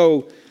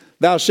 so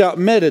thou shalt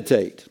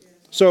meditate.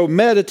 So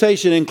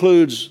meditation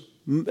includes,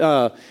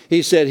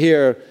 he said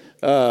here,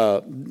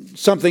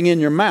 something in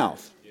your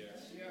mouth.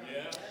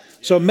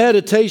 So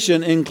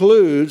meditation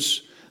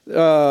includes,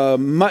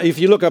 if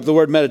you look up the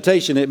word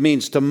meditation, it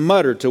means to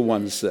mutter to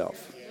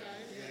oneself.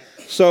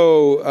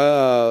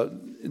 So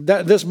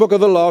this book of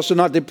the law shall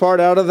not depart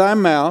out of thy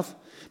mouth,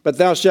 but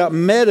thou shalt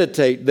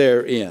meditate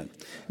therein.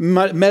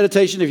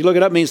 Meditation, if you look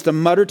it up, means to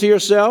mutter to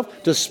yourself,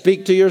 to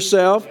speak to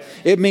yourself.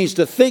 It means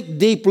to think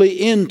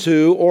deeply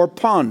into or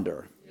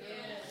ponder.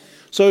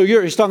 So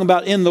he's talking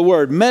about in the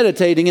Word.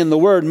 Meditating in the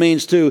Word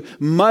means to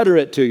mutter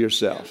it to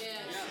yourself.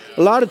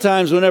 A lot of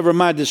times whenever if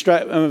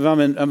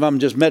I'm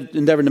just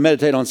endeavoring to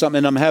meditate on something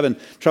and I'm having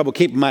trouble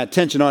keeping my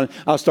attention on it,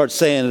 I'll start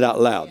saying it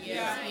out loud.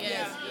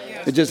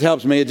 It just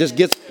helps me. It just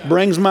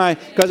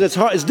because it's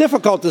hard. It's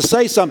difficult to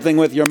say something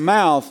with your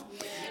mouth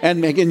and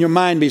making your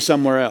mind be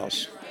somewhere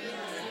else.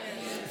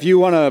 If you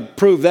want to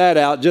prove that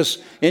out,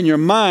 just in your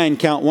mind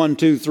count 1,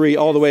 2, 3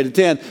 all the way to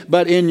 10.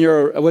 But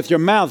with your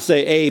mouth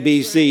say A,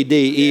 B, C,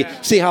 D, E.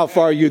 See how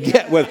far you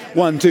get with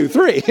 1, 2,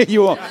 3.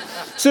 You won't.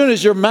 As soon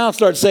as your mouth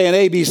starts saying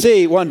A, B,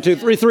 C, 1, 2,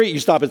 3, 3, you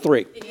stop at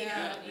 3.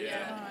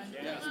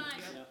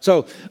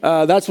 So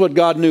that's what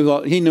God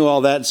knew. He knew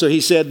all that. So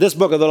he said, this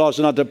book of the law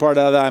shall not depart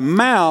out of thy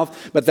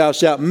mouth, but thou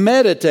shalt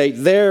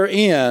meditate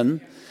therein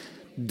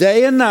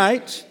day and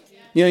night.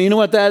 You know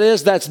what that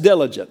is? That's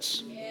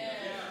diligence.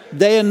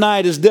 Day and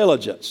night is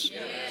diligence.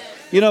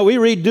 You know, we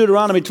read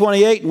Deuteronomy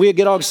 28 and we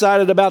get all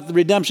excited about the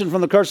redemption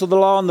from the curse of the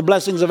law and the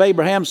blessings of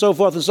Abraham, so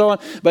forth and so on.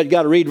 But you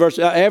got to read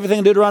everything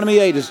in Deuteronomy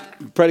 8 is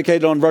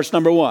predicated on verse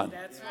number 1.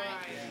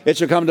 It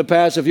shall come to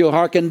pass if you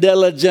hearken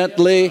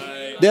diligently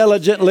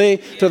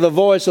to the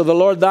voice of the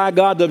Lord thy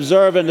God, to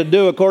observe and to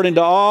do according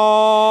to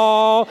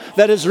all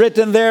that is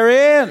written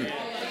therein.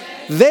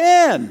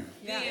 Then,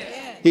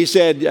 he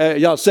said,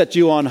 y'all set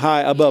you on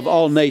high above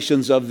all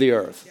nations of the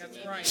earth.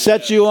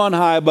 Set you on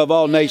high above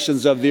all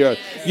nations of the earth.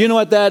 You know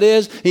what that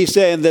is? He's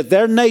saying that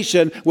their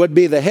nation would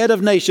be the head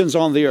of nations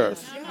on the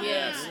earth.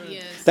 Yes.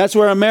 That's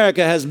where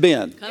America has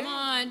been. Come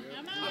on.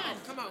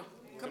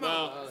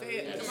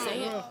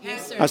 Say it.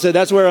 Yes, sir. I said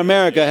that's where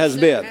America has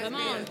been. Come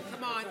on.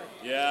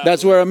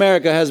 That's where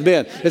America has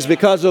been. It's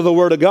because of the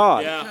Word of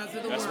God. Yeah,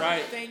 that's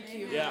right.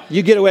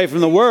 You get away from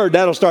the Word,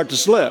 that'll start to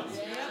slip.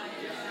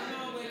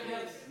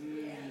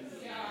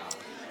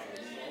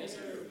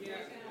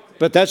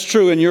 But that's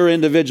true in your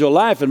individual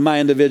life and my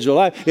individual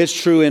life. It's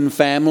true in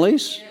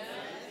families.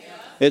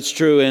 It's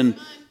true in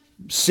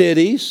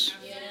cities.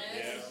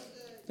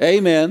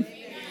 Amen.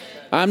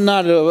 I'm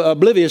not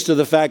oblivious to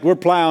the fact we're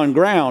plowing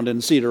ground in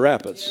Cedar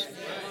Rapids.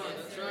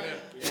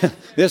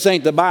 This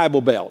ain't the Bible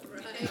Belt.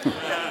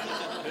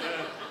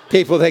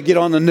 People that get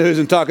on the news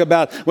and talk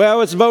about,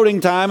 well, it's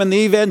voting time and the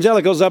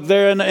evangelicals up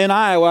there in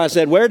Iowa. I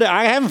said,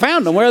 I haven't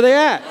found them. Where are they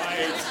at?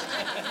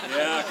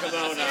 Yeah, come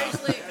on now.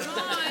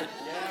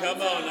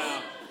 Come on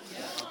now.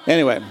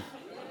 Anyway,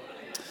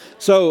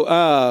 so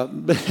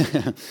I'm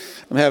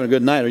having a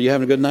good night. Are you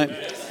having a good night?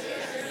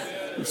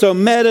 So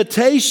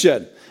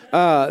meditation,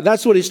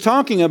 that's what he's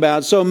talking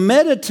about. So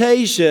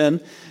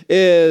meditation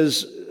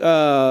is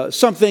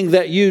something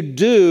that you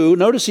do.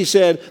 Notice he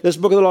said, this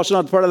book of the law shall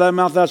not depart out of thy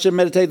mouth, thou shalt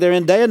meditate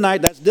therein day and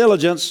night. That's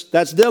diligence.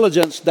 That's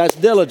diligence. That's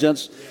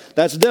diligence.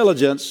 That's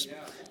diligence.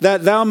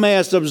 That thou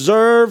mayest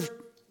observe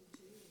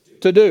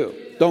to do.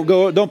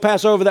 Don't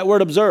pass over that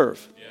word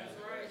observe.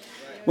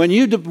 When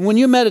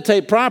you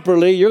meditate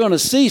properly, you're going to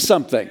see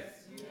something.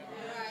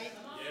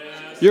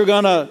 You're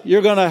going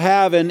to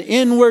have an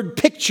inward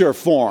picture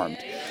formed,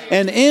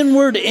 an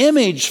inward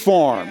image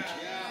formed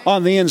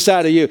on the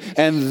inside of you,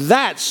 and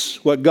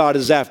that's what God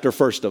is after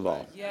first of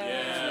all.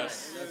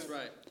 Yes, that's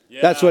right.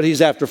 That's what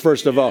he's after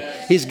first of all.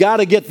 He's got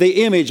to get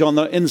the image on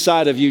the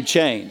inside of you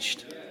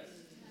changed.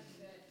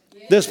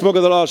 This book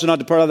of the law shall not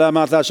depart out of thy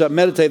mouth. Thou shalt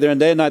meditate therein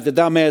day and night, that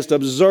thou mayest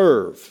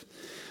observe.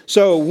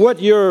 So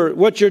what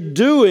you're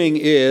doing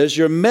is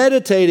you're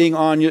meditating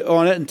on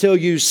it until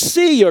you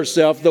see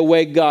yourself the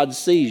way God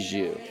sees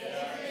you.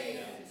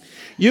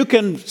 You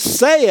can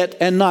say it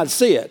and not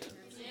see it.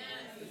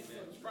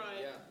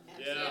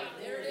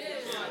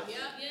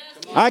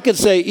 I could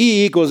say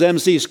E equals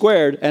MC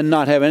squared and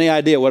not have any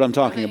idea what I'm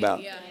talking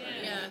about.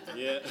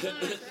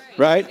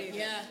 Right?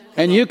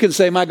 And you can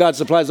say, my God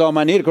supplies all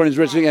my need according to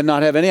his riches, and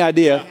not have any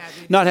idea,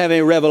 not have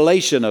any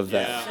revelation of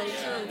that.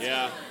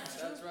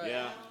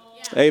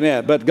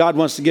 Amen. But God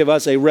wants to give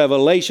us a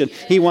revelation.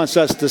 He wants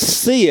us to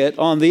see it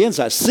on the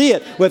inside. See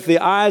it with the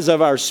eyes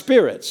of our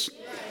spirits.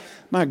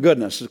 My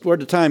goodness, where'd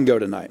the time go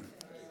tonight?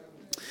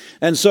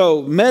 And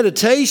so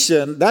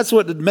meditation, that's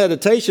what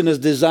meditation is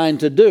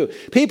designed to do.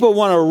 People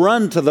want to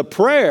run to the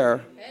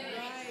prayer,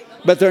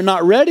 but they're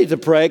not ready to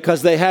pray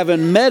because they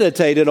haven't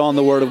meditated on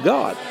the Word of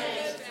God.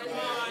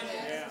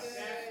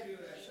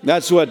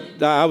 That's what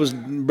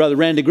Brother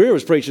Randy Greer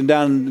was preaching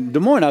down in Des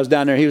Moines. I was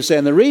down there. He was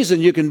saying the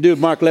reason you can do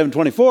Mark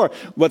 11:24,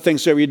 what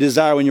things soever you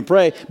desire when you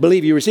pray,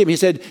 believe you receive. He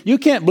said, you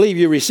can't believe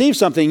you receive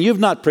something you've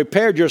not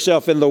prepared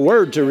yourself in the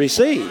Word to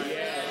receive.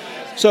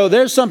 So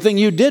there's something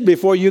you did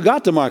before you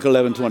got to Mark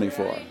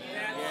 11:24.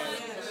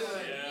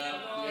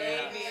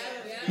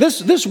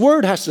 This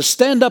Word has to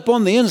stand up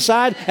on the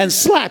inside and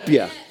slap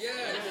you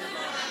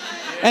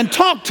and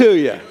talk to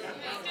you.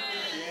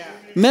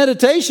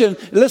 Meditation,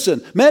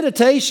 listen,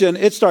 meditation,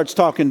 it starts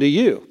talking to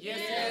you.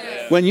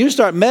 When you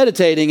start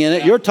meditating in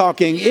it, you're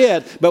talking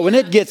it, but when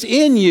it gets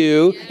in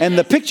you and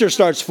the picture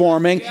starts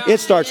forming, it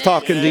starts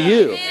talking to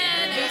you.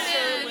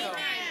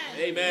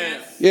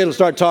 Amen. It'll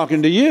start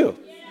talking to you.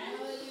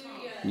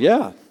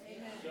 Yeah.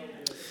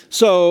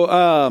 So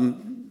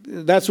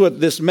that's what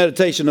this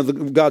meditation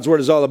of God's Word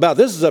is all about.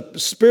 This is a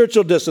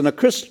spiritual discipline, a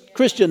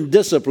Christian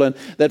discipline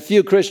that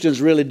few Christians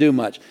really do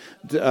much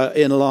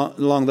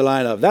along the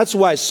line of. That's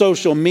why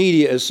social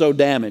media is so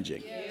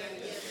damaging.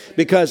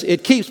 Because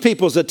it keeps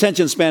people's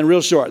attention span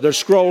real short. They're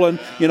scrolling,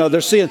 they're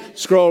seeing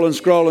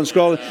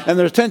scrolling, and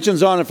their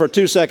attention's on it for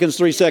 2 seconds,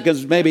 3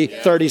 seconds, maybe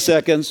 30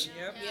 seconds.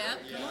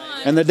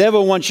 And the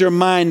devil wants your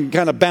mind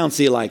kind of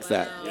bouncy like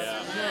that.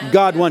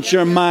 God wants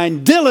your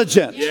mind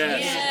diligent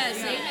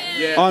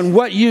on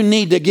what you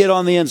need to get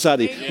on the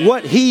inside of you,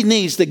 what He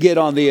needs to get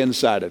on the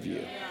inside of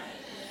you.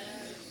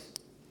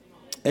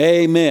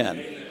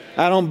 Amen.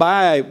 I don't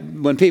buy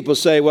when people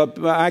say, well,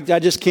 I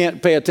just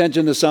can't pay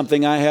attention to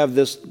something. I have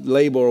this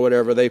label or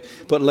whatever. They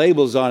put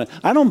labels on it.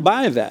 I don't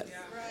buy that.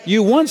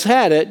 You once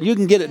had it, you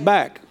can get it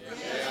back.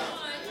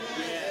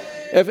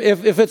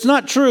 If it's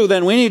not true,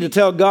 then we need to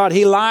tell God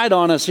He lied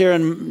on us here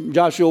in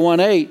Joshua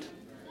 1:8.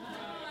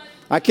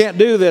 I can't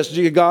do this,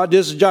 God.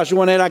 This is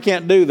Joshua 1:8. I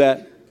can't do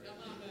that.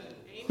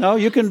 No,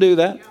 you can do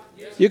that.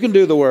 You can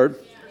do the Word.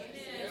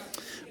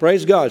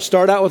 Praise God.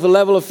 Start out with a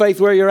level of faith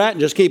where you're at and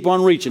just keep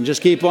on reaching.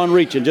 Just keep on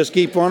reaching. Just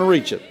keep on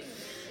reaching.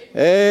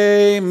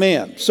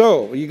 Amen.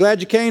 So, are you glad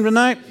you came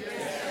tonight?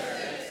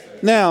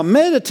 Now,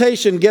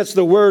 meditation gets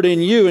the Word in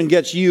you and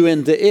gets you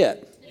into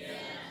it.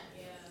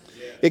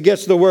 It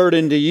gets the Word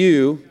into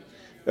you.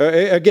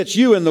 It gets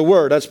you in the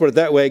Word. Let's put it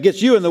that way. It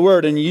gets you in the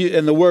Word and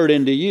the Word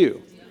into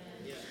you.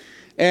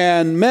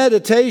 And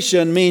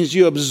meditation means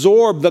you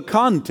absorb the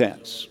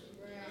contents.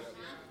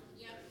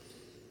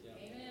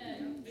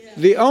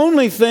 The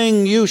only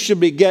thing you should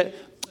be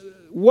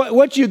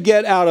what you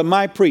get out of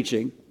my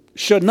preaching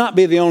should not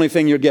be the only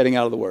thing you're getting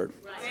out of the Word.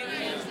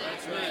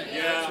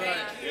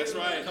 That's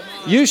right.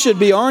 You should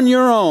be on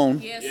your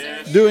own,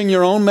 doing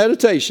your own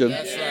meditation.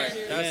 That's right.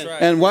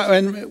 And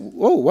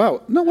oh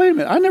wow, no, wait a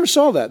minute, I never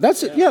saw that.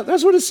 That's it. Yeah,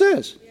 that's what it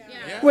says.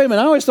 Wait a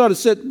minute, I always thought it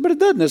said, but it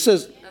doesn't. It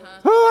says,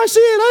 oh, I see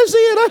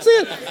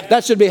it.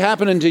 That should be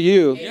happening to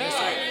you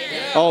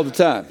all the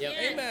time.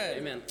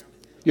 Amen.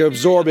 You're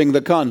absorbing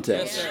the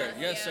contents.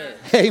 Yes, sir.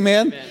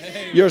 Amen.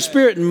 Your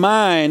spirit and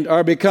mind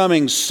are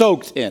becoming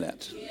soaked in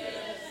it.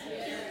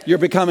 You're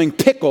becoming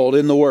pickled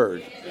in the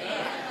Word.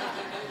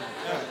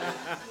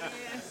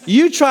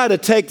 You try to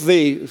take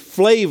the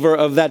flavor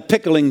of that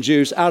pickling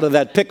juice out of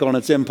that pickle, and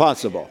it's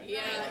impossible.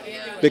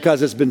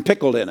 Because it's been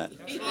pickled in it.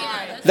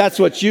 That's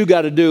what you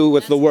got to do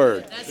with the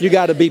Word. You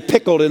got to be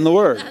pickled in the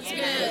Word.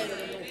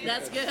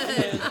 That's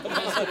good.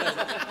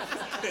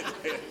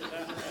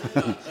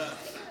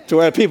 To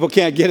where people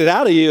can't get it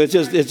out of you. It's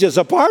just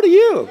a part of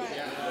you.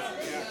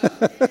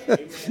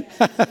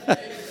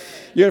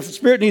 Your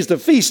spirit needs to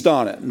feast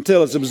on it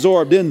until it's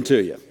absorbed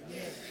into you.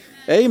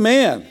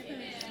 Amen.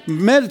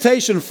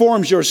 Meditation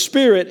forms your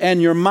spirit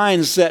and your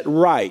mindset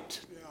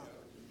right.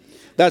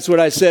 That's what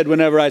I said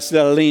whenever I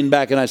leaned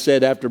back and I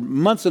said, after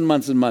months and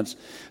months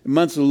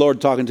of the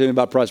Lord talking to me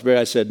about prosperity,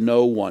 I said,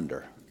 no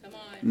wonder.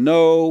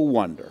 No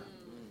wonder.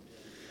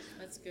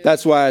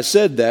 That's why I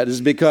said that,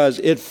 is because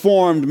it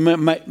formed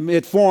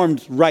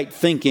right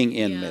thinking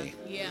in me.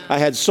 I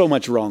had so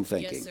much wrong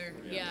thinking.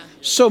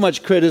 So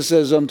much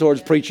criticism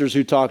towards preachers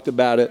who talked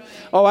about it.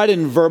 Oh, I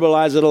didn't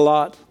verbalize it a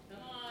lot.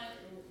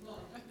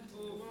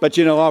 But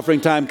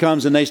offering time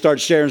comes and they start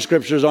sharing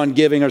scriptures on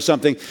giving or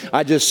something.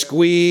 I just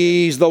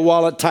squeeze the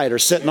wallet tighter,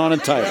 sitting on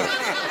it tighter.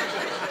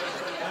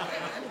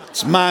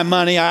 It's my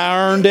money.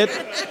 I earned it.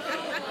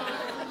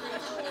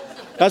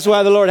 That's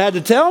why the Lord had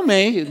to tell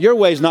me, your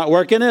way's not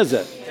working, is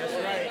it?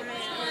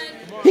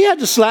 He had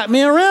to slap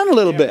me around a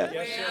little bit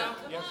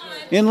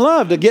in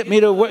love to get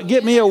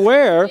me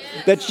aware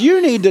that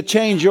you need to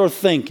change your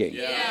thinking.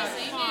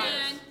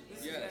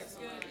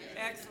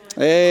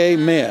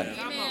 Amen.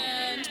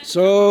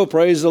 So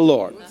praise the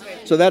Lord.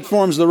 So that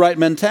forms the right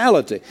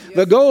mentality.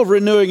 The goal of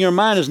renewing your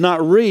mind is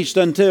not reached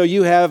until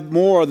you have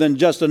more than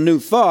just a new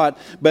thought,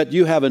 but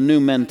you have a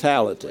new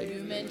mentality.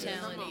 New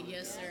mentality,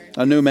 yes, sir.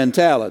 A new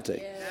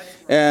mentality.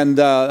 And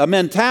a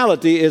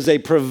mentality is a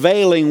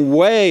prevailing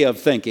way of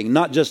thinking,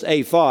 not just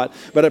a thought,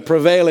 but a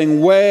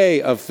prevailing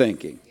way of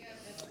thinking.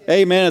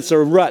 Amen. It's a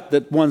rut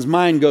that one's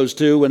mind goes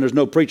to when there's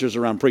no preachers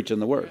around preaching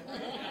the word.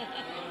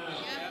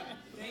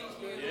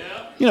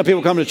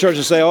 People come to church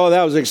and say, oh,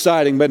 that was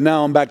exciting, but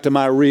now I'm back to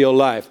my real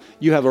life.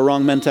 You have a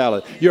wrong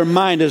mentality. Your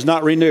mind is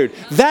not renewed.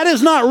 That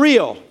is not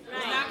real.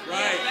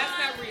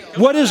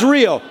 What is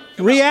real?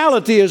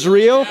 Reality is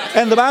real,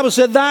 and the Bible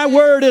said, thy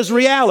word is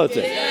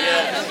reality.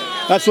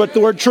 That's what the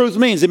word truth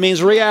means. It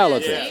means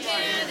reality.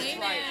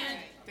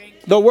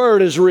 The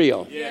word is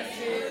real.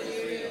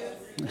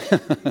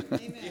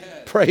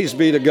 Praise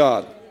be to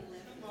God.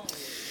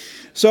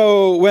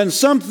 So when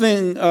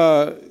something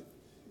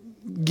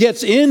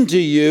gets into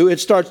you, it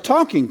starts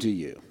talking to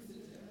you.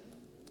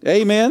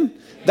 Amen.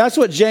 That's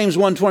what James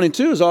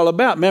 1:22 is all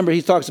about. Remember,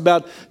 he talks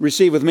about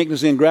receive with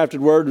meekness the engrafted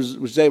word,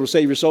 which they will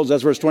save your souls.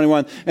 That's verse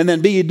 21. And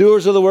then be ye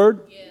doers of the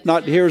word,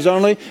 not hearers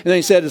only. And then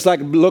he said it's like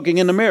looking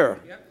in the mirror.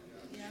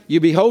 You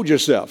behold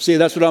yourself. See,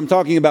 that's what I'm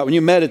talking about. When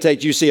you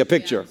meditate, you see a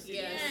picture.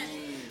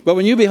 But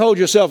when you behold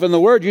yourself in the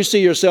Word, you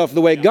see yourself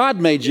the way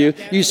God made you.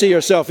 You see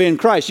yourself in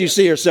Christ. You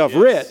see yourself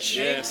rich.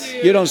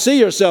 You don't see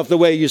yourself the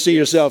way you see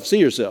yourself.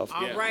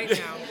 All right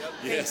now.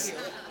 Yes.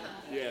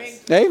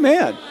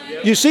 Amen.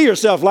 You see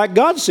yourself like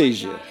God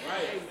sees you.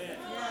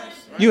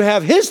 You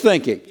have His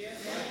thinking.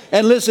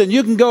 And listen,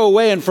 you can go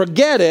away and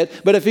forget it,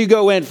 but if you go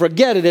away and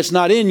forget it, it's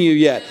not in you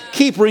yet.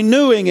 Keep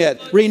renewing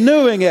it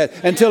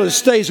until it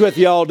stays with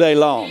you all day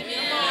long.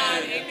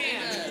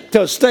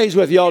 Till it stays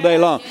with you all day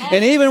long.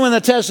 And even when the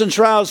tests and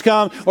trials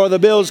come, or the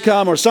bills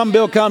come, or some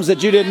bill comes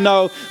that you didn't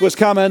know was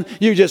coming,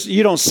 you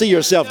don't see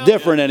yourself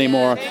different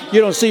anymore.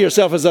 You don't see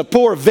yourself as a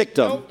poor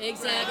victim.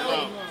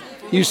 Exactly.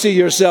 You see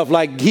yourself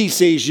like He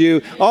sees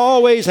you,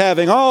 always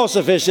having all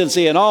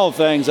sufficiency in all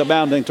things,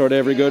 abounding toward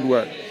every good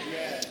work.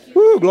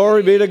 Woo,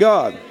 glory be to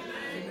God.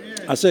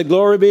 I said,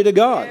 glory be to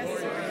God.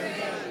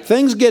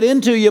 Things get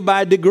into you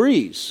by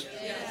degrees.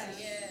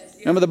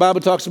 Remember the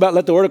Bible talks about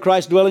let the word of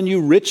Christ dwell in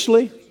you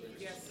richly?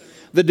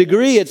 The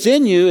degree it's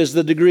in you is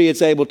the degree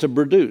it's able to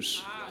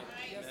produce.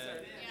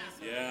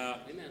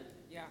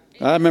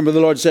 I remember the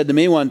Lord said to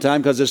me one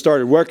time, because it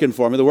started working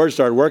for me, the word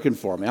started working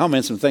for me. I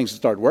mean, some things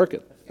started working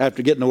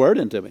after getting the word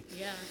into me.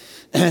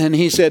 And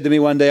He said to me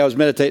one day, I was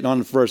meditating on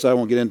the verse, I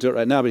won't get into it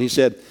right now, but He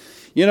said,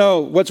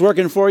 what's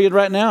working for you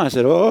right now? I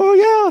said, oh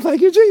yeah,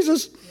 thank you,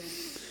 Jesus.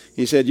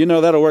 He said,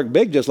 that'll work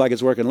big just like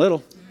it's working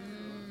little.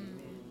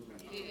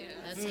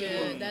 That's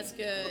good. That's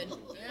good.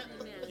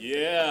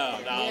 Yeah,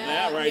 now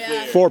that right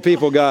there. 4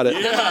 people got it.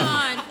 Come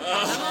on.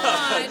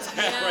 Right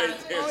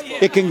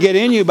there. It can get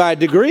in you by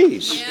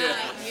degrees.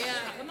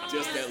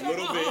 Just that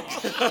little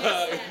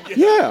bit.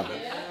 Yeah.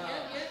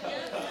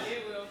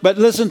 But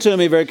listen to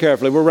me very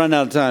carefully. We're running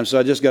out of time, so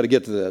I just got to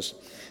get to this.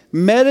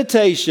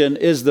 Meditation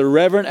is the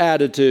reverent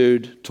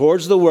attitude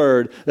towards the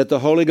Word that the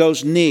Holy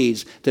Ghost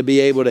needs to be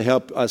able to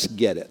help us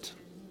get it.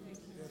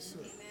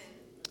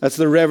 That's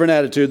the reverent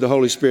attitude the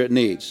Holy Spirit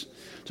needs.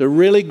 To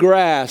really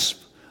grasp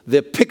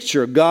the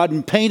picture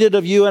God painted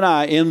of you and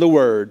I in the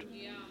Word,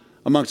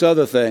 amongst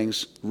other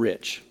things,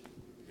 rich.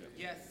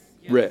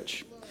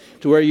 Rich.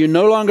 To where you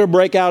no longer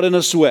break out in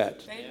a sweat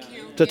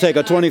to take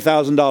a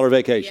 $20,000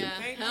 vacation.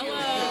 Hello.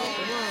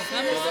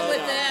 Come on with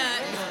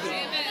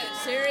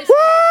that. Seriously.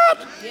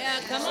 What? Yeah,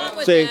 come on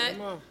with See? that.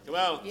 Come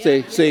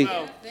on. See.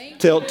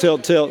 Tilt.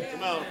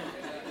 Come on.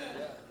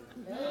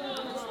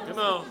 Come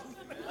on.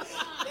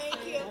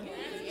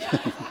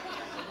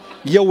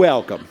 You're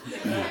welcome.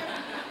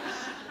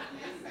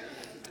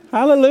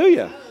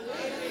 Hallelujah.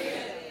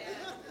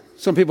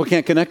 Some people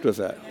can't connect with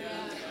that.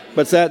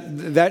 But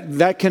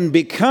that can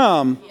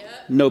become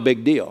no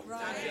big deal.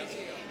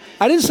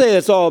 I didn't say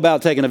it's all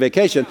about taking a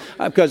vacation,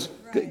 because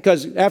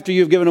after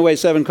you've given away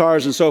 7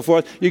 cars and so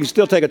forth, you can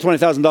still take a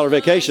 $20,000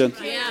 vacation.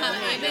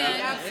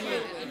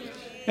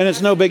 And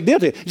it's no big deal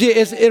to you.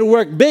 It'll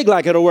work big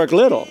like it'll work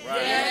little.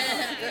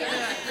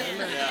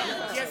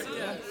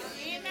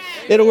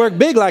 It'll work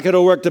big like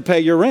it'll work to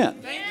pay your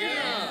rent.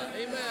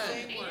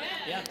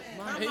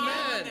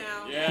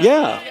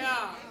 Yeah.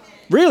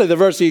 Really, the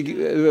verse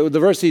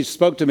he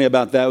spoke to me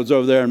about that was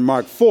over there in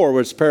Mark 4,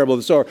 where it's the parable of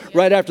the sower.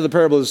 Right after the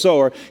parable of the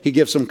sower, he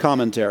gives some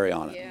commentary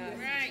on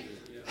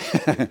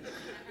it.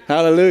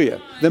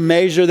 Hallelujah. The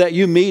measure that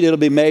you meet, it'll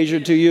be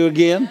measured to you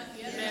again.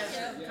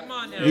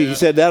 He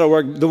said that'll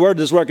work. The word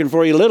that's working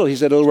for you little, he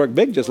said it'll work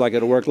big just like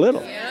it'll work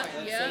little. Yeah.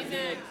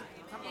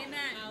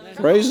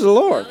 Praise the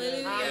Lord.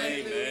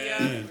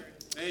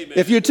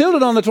 If you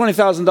tilted on the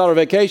 $20,000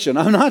 vacation,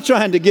 I'm not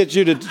trying to get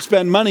you to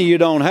spend money you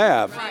don't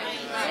have.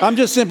 I'm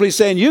just simply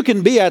saying you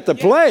can be at the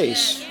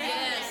place.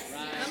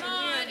 Come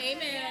on.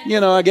 Amen. You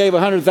know, I gave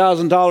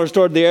 $100,000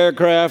 toward the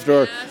aircraft,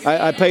 or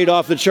I paid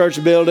off the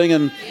church building,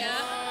 and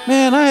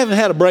man, I haven't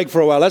had a break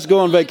for a while. Let's go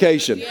on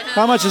vacation.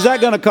 How much is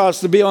that going to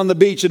cost to be on the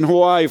beach in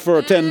Hawaii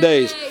for 10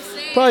 days?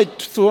 Probably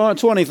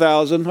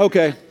 $20,000.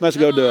 Okay, let's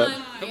go do it.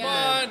 Come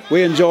on.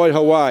 We enjoyed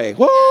Hawaii.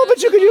 Whoa,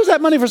 but you could use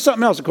that money for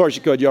something else. Of course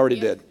you could. You already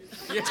did.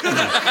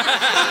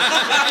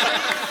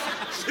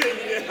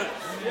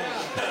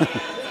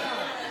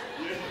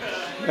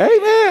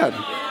 Amen.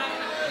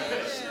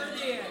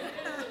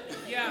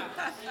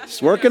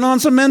 It's working on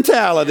some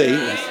mentality.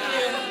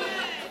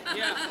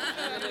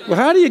 Well,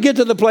 how do you get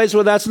to the place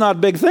where that's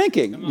not big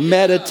thinking?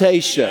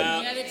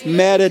 Meditation.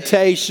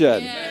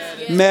 Meditation.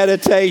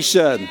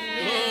 Meditation.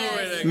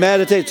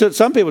 Meditate. So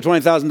some people,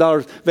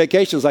 $20,000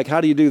 vacations, like, how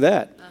do you do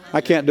that?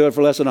 I can't do it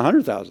for less than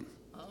 $100,000.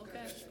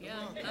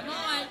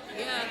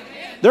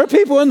 There are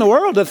people in the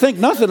world that think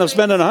nothing of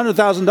spending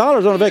 $100,000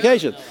 on a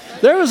vacation.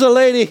 There was a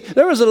lady,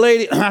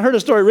 I heard a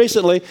story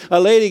recently,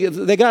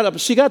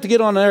 she got to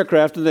get on an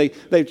aircraft, and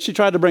she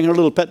tried to bring her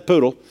little pet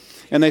poodle,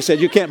 and they said,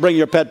 you can't bring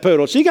your pet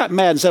poodle. She got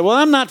mad and said, well,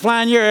 I'm not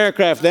flying your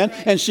aircraft then.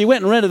 And she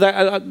went and rented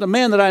that. The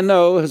man that I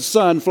know, his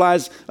son,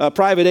 flies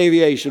private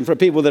aviation for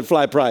people that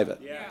fly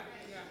private.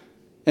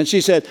 And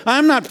she said,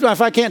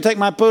 if I can't take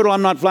my poodle,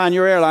 I'm not flying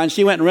your airline.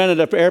 She went and rented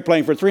an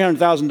airplane for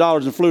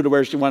 $300,000 and flew to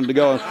where she wanted to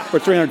go for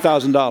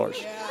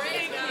 $300,000.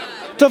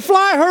 To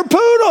fly her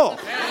poodle.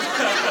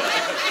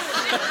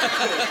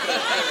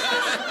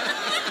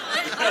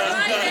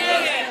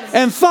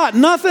 And thought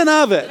nothing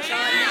of it.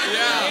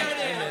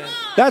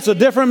 That's a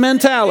different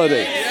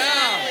mentality.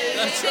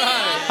 That's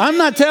right. I'm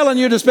not telling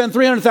you to spend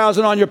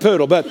 $300,000 on your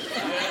poodle, but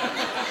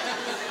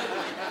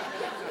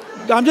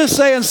I'm just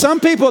saying some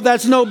people,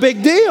 that's no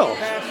big deal.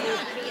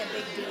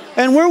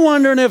 And we're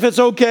wondering if it's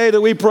okay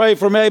that we pray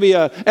for maybe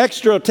an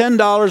extra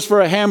 $10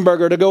 for a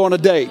hamburger to go on a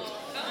date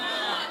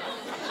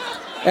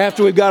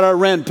after we've got our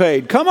rent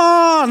paid. Come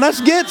on,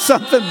 let's get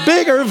something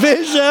bigger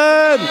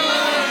vision.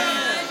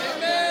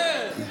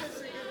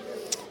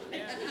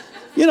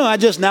 You know, I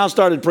just now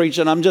started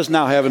preaching. I'm just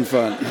now having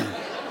fun.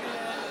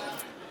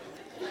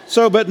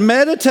 But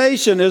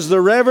meditation is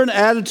the reverent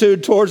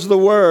attitude towards the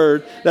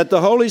Word that the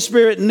Holy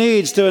Spirit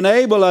needs to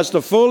enable us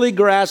to fully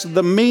grasp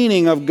the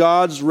meaning of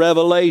God's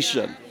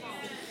revelation.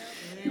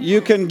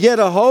 You can get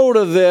a hold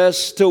of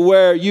this to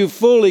where you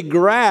fully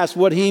grasp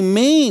what He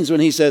means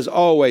when He says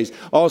always,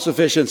 all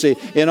sufficiency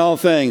in all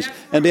things,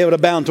 and be able to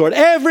bound toward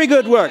every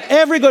good work,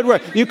 every good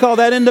work. You call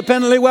that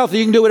independently wealthy.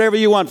 You can do whatever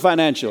you want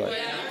financially.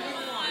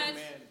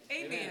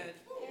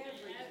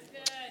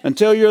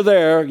 Until you're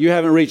there, you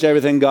haven't reached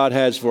everything God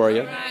has for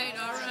you. All right.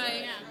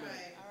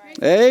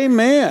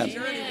 Amen.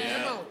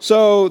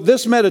 So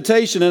this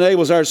meditation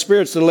enables our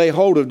spirits to lay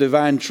hold of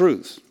divine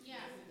truth.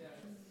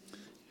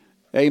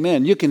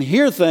 Amen. You can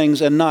hear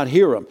things and not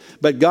hear them.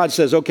 But God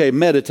says, okay,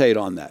 meditate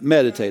on that.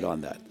 Meditate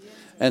on that.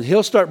 And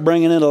He'll start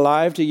bringing it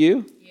alive to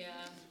you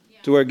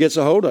to where it gets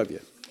a hold of you.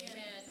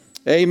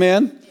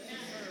 Amen.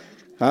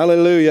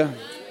 Hallelujah.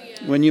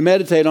 When you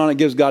meditate on it, it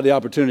gives God the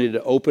opportunity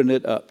to open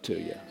it up to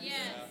you.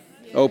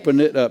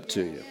 Open it up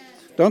to you.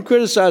 Don't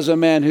criticize a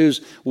man who's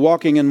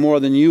walking in more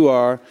than you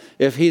are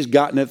if he's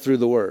gotten it through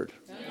the Word.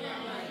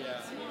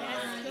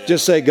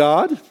 Just say,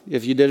 God,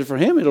 if you did it for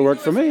him, it'll work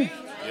for me.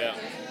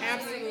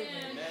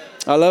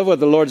 I love what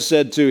the Lord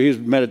said too. He was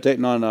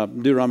meditating on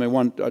Deuteronomy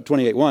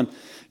 28:1.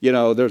 You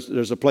know,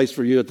 there's a place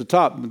for you at the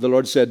top. The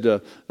Lord said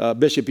to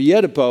Bishop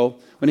Yedipo,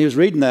 when he was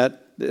reading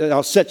that,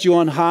 I'll set you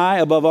on high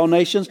above all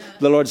nations.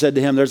 The Lord said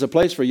to him, there's a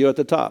place for you at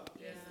the top.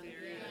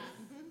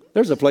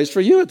 There's a place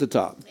for you at the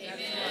top.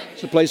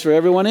 There's a place for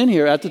everyone in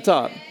here at the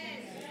top.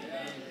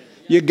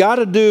 You got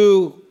to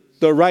do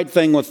the right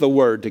thing with the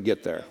Word to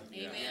get there.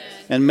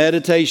 And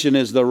meditation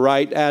is the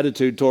right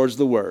attitude towards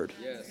the Word.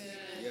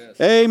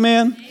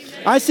 Amen.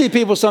 I see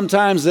people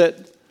sometimes that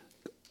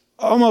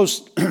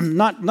almost,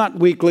 not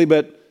weekly,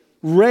 but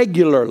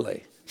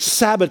regularly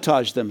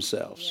sabotage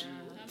themselves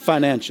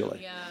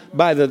financially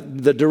by the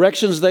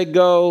directions they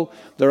go,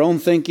 their own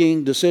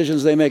thinking,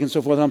 decisions they make, and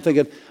so forth. I'm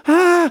thinking,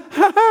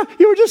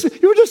 you were just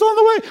on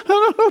the way.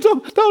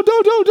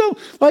 Don't.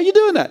 Why are you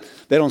doing that?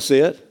 They don't see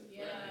it.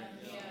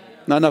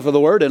 Not enough of the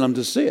Word in them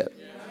to see it.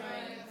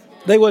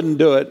 They wouldn't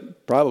do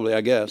it, probably,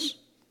 I guess.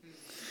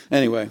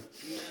 Anyway.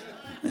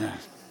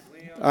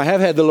 I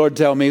have had the Lord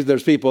tell me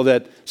there's people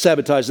that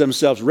sabotage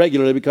themselves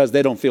regularly because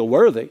they don't feel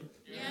worthy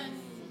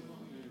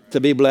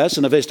to be blessed.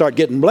 And if they start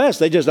getting blessed,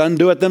 they just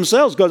undo it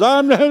themselves because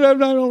I'm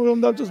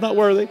just not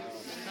worthy.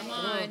 Come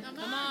on.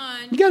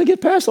 You got to get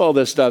past all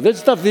this stuff. This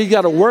stuff that you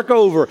got to work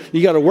over.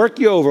 You got to work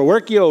you over.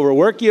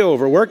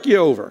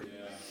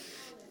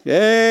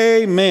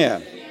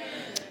 Amen.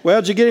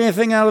 Well, did you get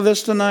anything out of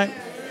this tonight?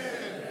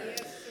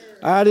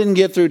 I didn't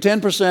get through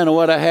 10% of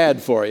what I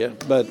had for you,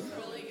 but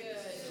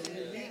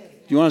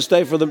You want to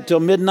stay till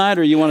midnight,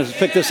 or you want to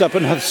pick this up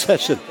another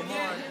session?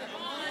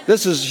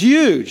 This is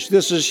huge.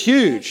 This is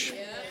huge.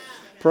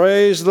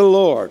 Praise the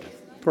Lord.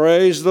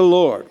 Praise the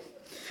Lord.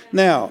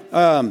 Now,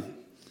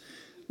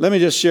 let me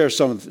just share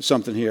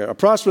something here. A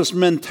prosperous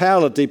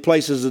mentality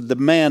places a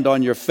demand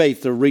on your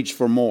faith to reach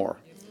for more.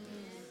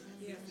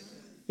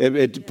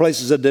 It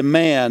places a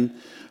demand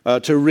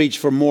to reach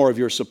for more of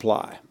your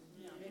supply.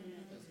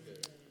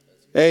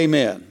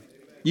 Amen.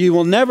 You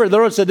will never, the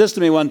Lord said this to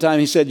me one time.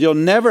 He said, you'll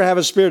never have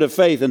a spirit of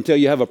faith until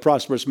you have a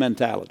prosperous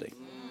mentality.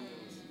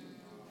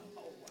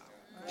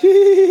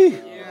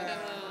 He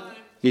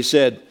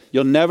said,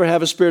 you'll never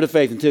have a spirit of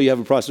faith until you have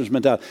a prosperous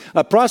mentality.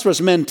 A prosperous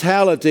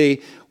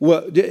mentality,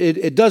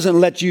 it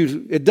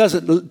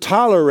doesn't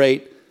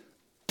tolerate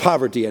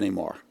poverty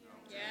anymore.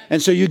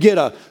 And so you get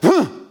a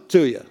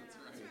to you.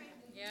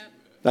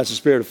 That's the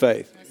spirit of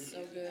faith.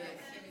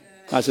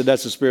 I said,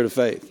 that's the spirit of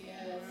faith.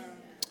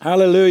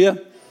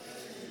 Hallelujah.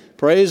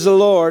 Praise the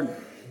Lord.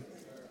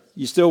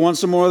 You still want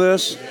some more of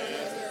this?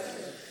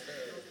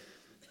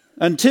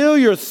 Until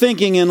you're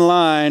thinking in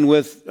line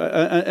with,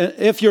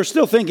 if you're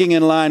still thinking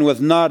in line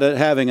with not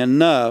having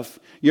enough,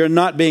 you're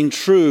not being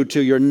true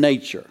to your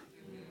nature.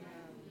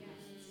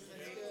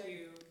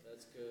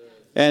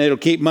 And it'll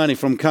keep money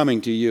from coming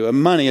to you.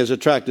 And money is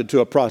attracted to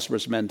a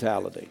prosperous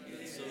mentality.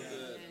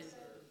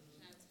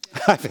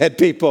 I've had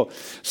people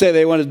say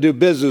they want to do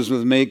business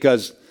with me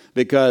because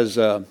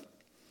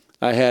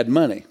I had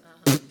money.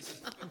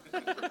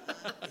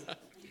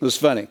 It was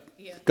funny,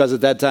 because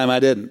at that time I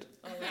didn't.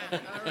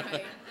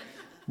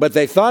 But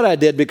they thought I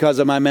did because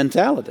of my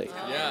mentality.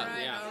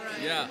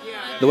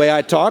 The way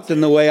I talked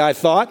and the way I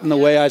thought and the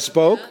way I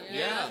spoke.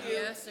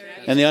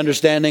 And the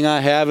understanding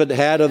I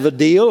had of the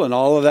deal and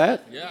all of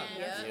that.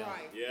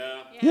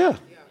 Yeah.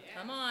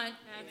 Come on. That's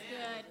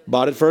good.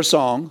 Bought it for a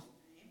song.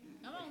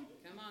 Come on.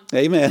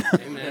 Amen.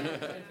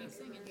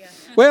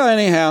 Well,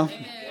 anyhow,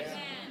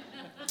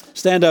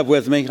 stand up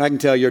with me. I can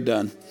tell you're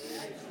done.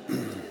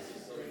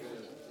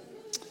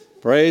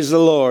 Praise the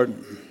Lord.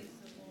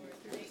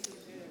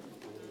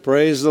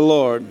 Praise the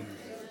Lord.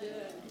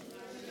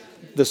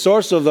 The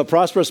source of the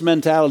prosperous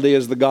mentality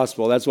is the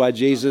gospel. That's why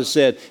Jesus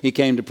said he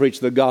came to preach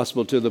the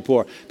gospel to the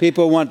poor.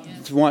 People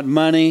want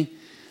money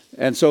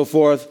and so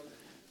forth.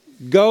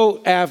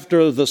 Go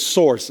after the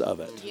source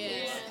of it.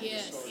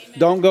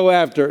 Don't go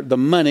after the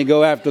money.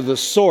 Go after the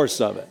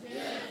source of it.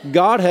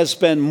 God has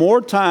spent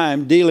more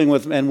time dealing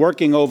with and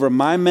working over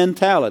my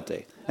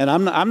mentality. And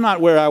I'm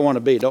not where I want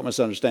to be. Don't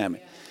misunderstand me.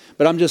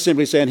 But I'm just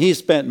simply saying he's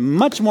spent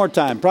much more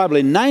time,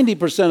 probably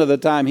 90% of the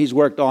time he's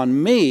worked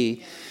on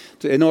me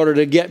in order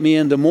to get me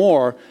into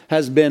more,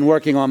 has been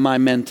working on my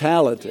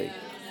mentality.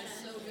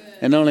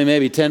 And only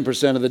maybe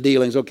 10% of the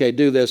dealings, okay,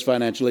 do this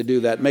financially,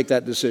 do that, make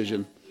that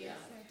decision.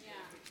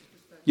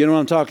 You know what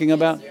I'm talking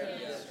about?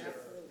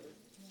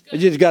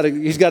 He's got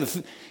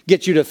to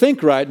get you to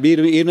think right, be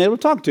even able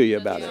to talk to you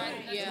about it.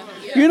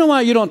 You know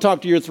why you don't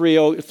talk to your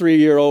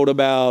three-year-old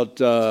about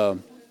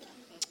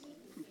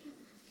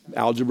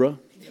algebra?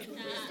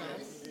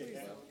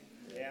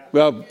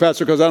 Well,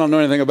 Pastor, because I don't know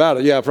anything about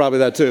it. Yeah, probably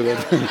that too. But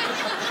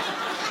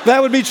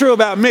that would be true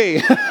about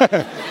me.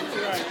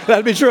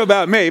 That'd be true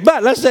about me.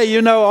 But let's say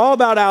you know all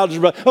about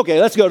algebra.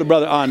 Okay, let's go to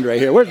Brother Andre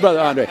here. Where's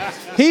Brother Andre?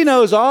 He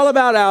knows all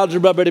about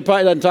algebra, but he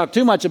probably doesn't talk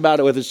too much about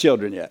it with his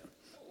children yet.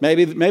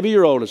 Maybe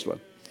your oldest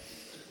one.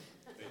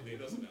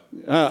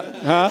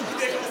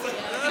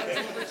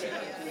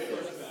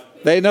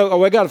 They know. Oh,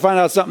 we got to find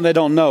out something they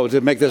don't know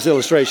to make this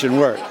illustration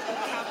work.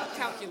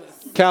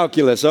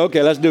 Calculus.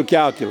 Okay, let's do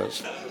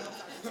calculus.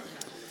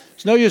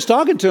 It's no use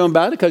talking to them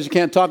about it because you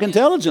can't talk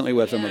intelligently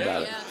with them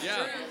about it.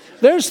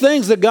 There's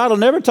things that God will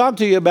never talk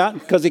to you about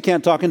because he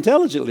can't talk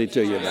intelligently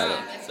to you about it.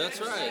 That's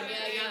right.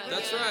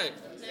 That's right.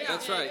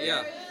 That's right.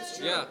 Yeah.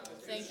 Yeah.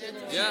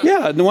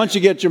 Yeah, and once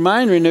you get your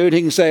mind renewed, he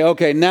can say,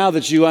 okay, now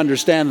that you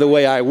understand the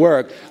way I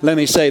work, let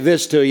me say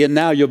this to you.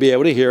 Now you'll be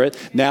able to hear it.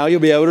 Now you'll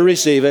be able to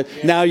receive it.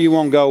 Now you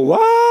won't go,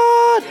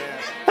 what?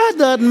 That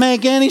doesn't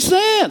make any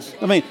sense.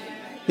 I mean,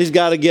 he's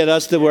got to get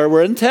us to where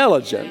we're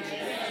intelligent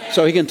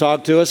so he can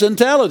talk to us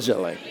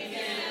intelligently.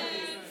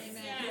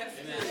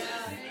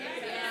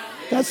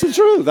 That's the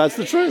truth. That's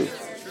the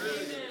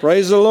truth.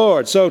 Praise the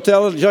Lord. So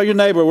tell your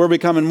neighbor we're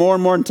becoming more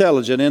and more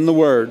intelligent in the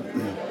Word.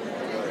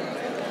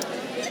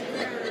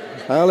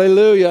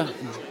 Hallelujah.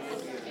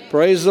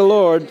 Praise the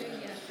Lord.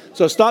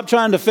 So stop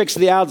trying to fix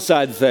the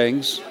outside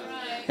things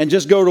and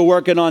just go to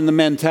working on the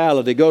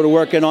mentality. Go to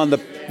working on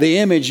the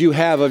image you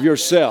have of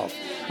yourself.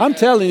 I'm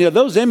telling you,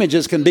 those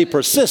images can be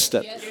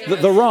persistent.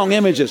 The wrong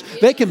images.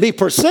 They can be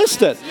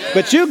persistent.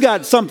 But you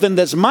got something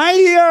that's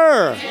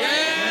mightier.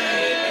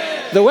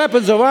 The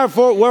weapons of our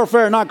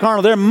warfare are not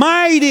carnal. They're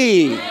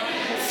mighty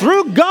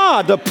through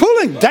God to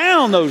pulling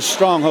down those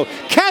strongholds.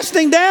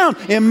 Casting down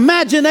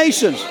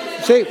imaginations.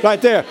 See,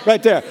 right there.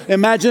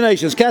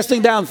 Imaginations.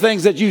 Casting down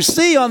things that you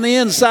see on the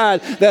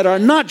inside that are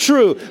not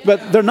true,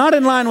 but they're not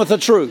in line with the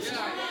truth.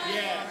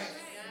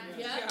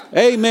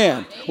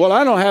 Amen. Well,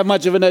 I don't have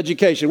much of an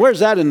education. Where's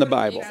that in the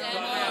Bible?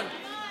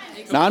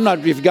 Now, I'm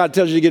not, if God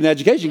tells you to get an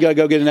education, you got to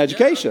go get an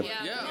education.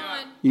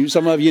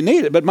 Some of you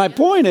need it. But my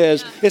point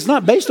is, it's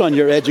not based on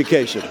your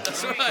education.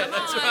 That's right.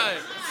 That's right.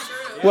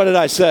 What did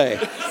I say?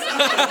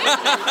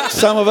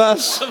 Some of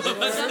us.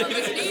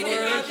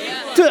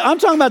 I'm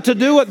talking about to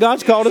do what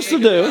God's called us to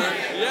do.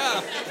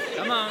 Yeah.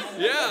 Come on.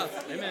 Yeah.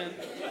 Amen.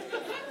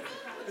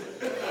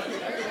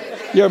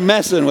 You're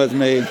messing with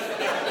me.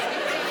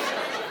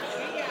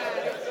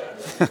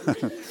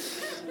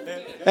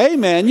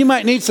 Amen. You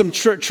might need some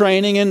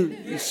training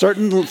in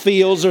certain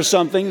fields or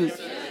something.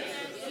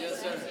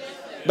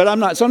 But I'm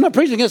not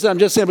preaching against it. I'm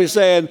just simply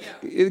saying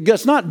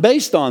it's not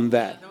based on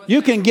that.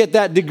 You can get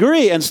that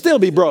degree and still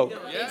be broke.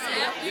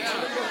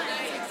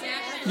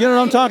 You know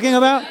what I'm talking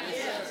about?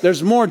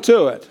 There's more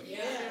to it.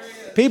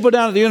 People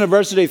down at the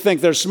university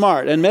think they're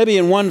smart, and maybe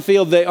in one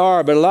field they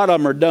are, but a lot of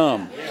them are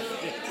dumb.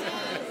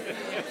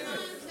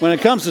 When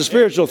it comes to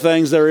spiritual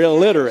things, they're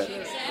illiterate.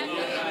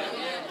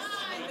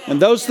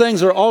 And those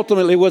things are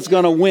ultimately what's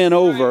going to win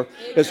over.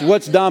 It's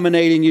what's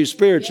dominating you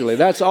spiritually.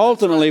 That's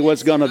ultimately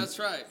what's going to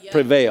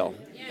prevail.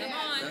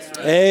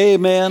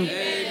 Amen.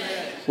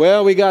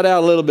 Well, we got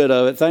out a little bit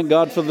of it. Thank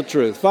God for the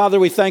truth. Father,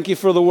 we thank you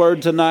for the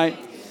word tonight.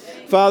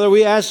 Father,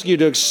 we ask you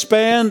to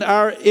expand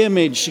our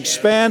image.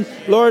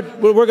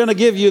 Lord, we're going to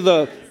give you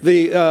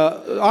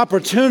the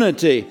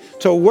opportunity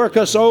to work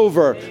us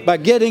over by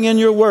getting in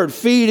your word,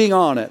 feeding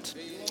on it.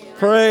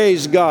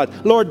 Praise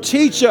God. Lord,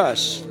 teach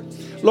us.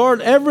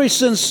 Lord, every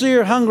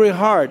sincere, hungry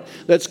heart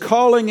that's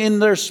calling in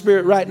their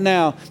spirit right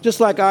now, just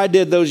like I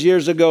did those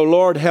years ago,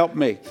 Lord, help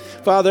me.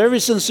 Father, every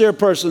sincere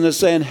person that's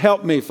saying,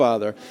 help me,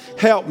 Father,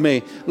 help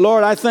me.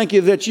 Lord, I thank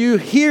you that you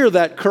hear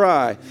that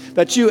cry,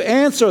 that you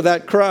answer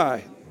that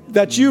cry,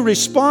 that you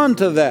respond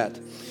to that.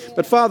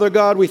 But Father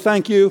God, we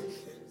thank you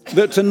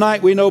that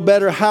tonight we know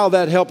better how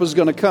that help is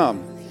going to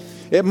come.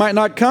 It might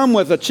not come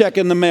with a check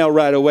in the mail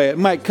right away. It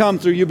might come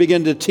through you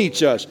begin to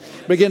teach us,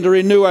 begin to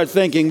renew our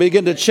thinking,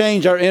 begin to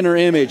change our inner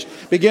image,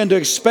 begin to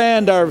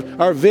expand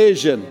our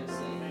vision.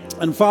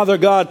 And Father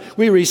God,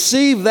 we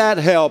receive that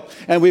help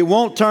and we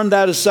won't turn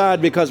that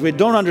aside because we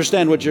don't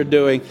understand what you're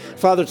doing.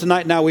 Father,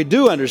 tonight now we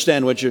do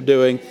understand what you're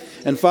doing.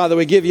 And Father,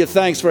 we give you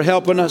thanks for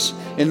helping us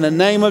in the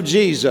name of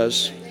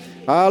Jesus.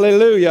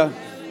 Hallelujah.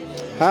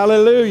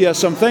 Hallelujah.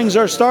 Some things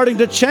are starting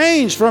to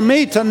change for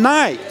me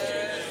tonight.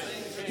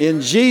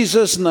 In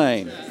Jesus'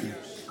 name.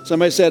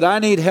 Somebody said, I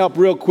need help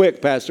real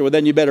quick, Pastor. Well,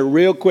 then you better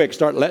real quick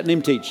start letting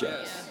him teach you.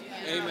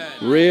 Amen.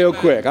 Real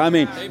quick. I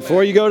mean,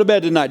 before you go to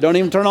bed tonight, don't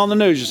even turn on the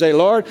news. You say,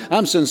 Lord,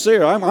 I'm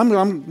sincere.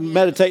 I'm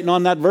meditating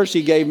on that verse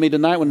he gave me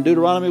tonight when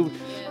Deuteronomy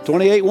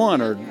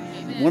 28:1 or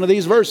one of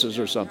these verses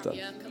or something.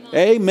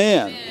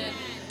 Amen.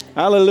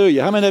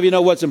 Hallelujah. How many of you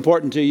know what's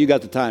important to you? You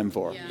got the time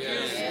for.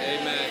 Yes.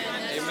 Amen.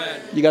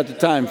 Amen. You got the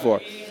time for.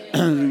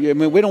 I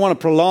mean, we don't want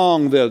to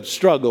prolong the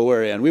struggle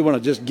we're in. We want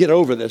to just get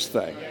over this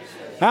thing.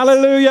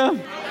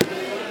 Hallelujah.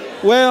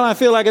 Well, I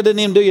feel like I didn't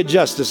even do you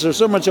justice. There's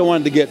so much I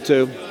wanted to get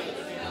to.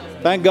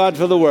 Thank God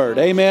for the word.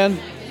 Amen.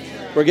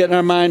 We're getting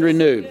our mind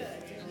renewed.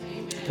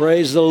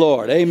 Praise the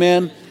Lord.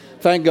 Amen.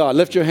 Thank God.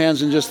 Lift your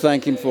hands and just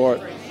thank him for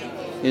it.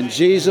 In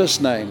Jesus'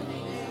 name.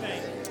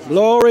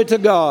 Glory to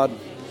God.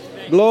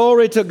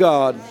 Glory to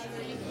God.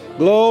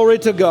 Glory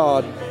to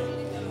God.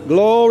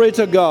 Glory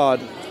to God.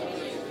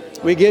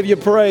 We give you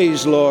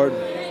praise, Lord,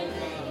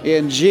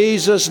 in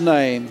Jesus'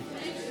 name.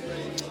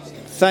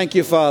 Thank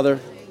you, Father.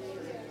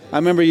 I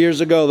remember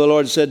years ago the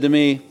Lord said to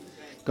me,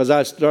 because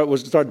I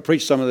started to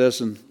preach some of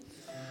this,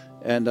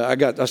 and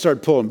I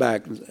started pulling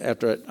back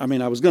after it. I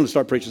mean, I was going to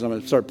start preaching some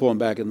of it, started pulling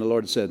back, and the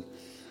Lord said,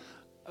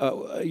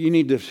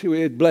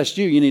 it blessed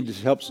you. You need to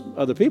help some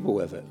other people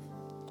with it.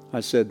 I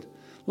said,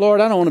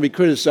 Lord, I don't want to be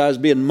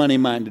criticized being a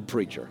money-minded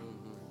preacher.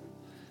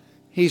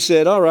 He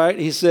said, all right.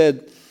 He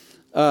said,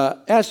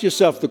 ask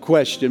yourself the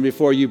question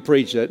before you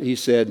preach it. He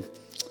said,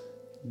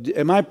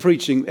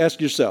 ask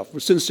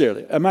yourself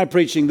sincerely, am I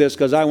preaching this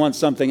because I want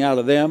something out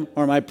of them,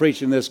 or am I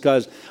preaching this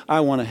because I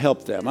want to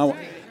help them?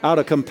 Out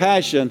of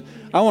compassion,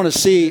 I want to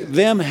see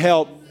them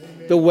help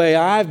the way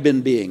I've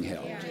been being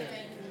helped.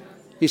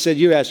 He said,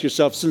 you ask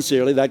yourself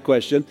sincerely that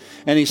question.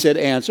 And he said,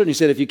 answer. And he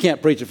said, if you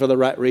can't preach it for the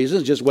right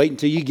reasons, just wait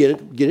until you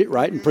get it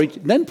right and preach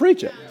it, then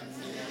preach it.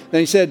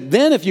 Then he said,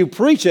 then if you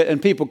preach it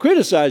and people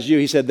criticize you,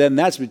 he said, then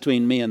that's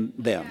between me and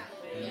them.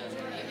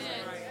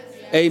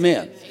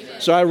 Amen.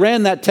 So I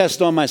ran that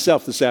test on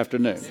myself this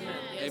afternoon.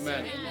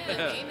 Amen.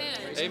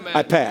 Amen.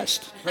 I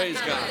passed. Praise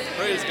God.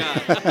 Praise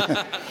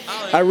God.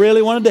 I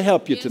really wanted to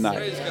help you tonight.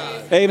 Praise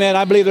God. Amen.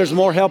 I believe there's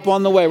more help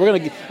on the way.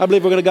 I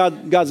believe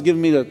God's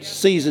given me the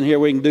season here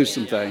where we can do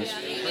some things.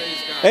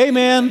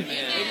 Amen.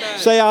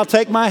 Say, I'll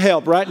take my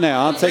help right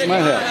now. I'll take my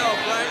help.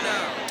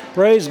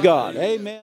 Praise God. Amen.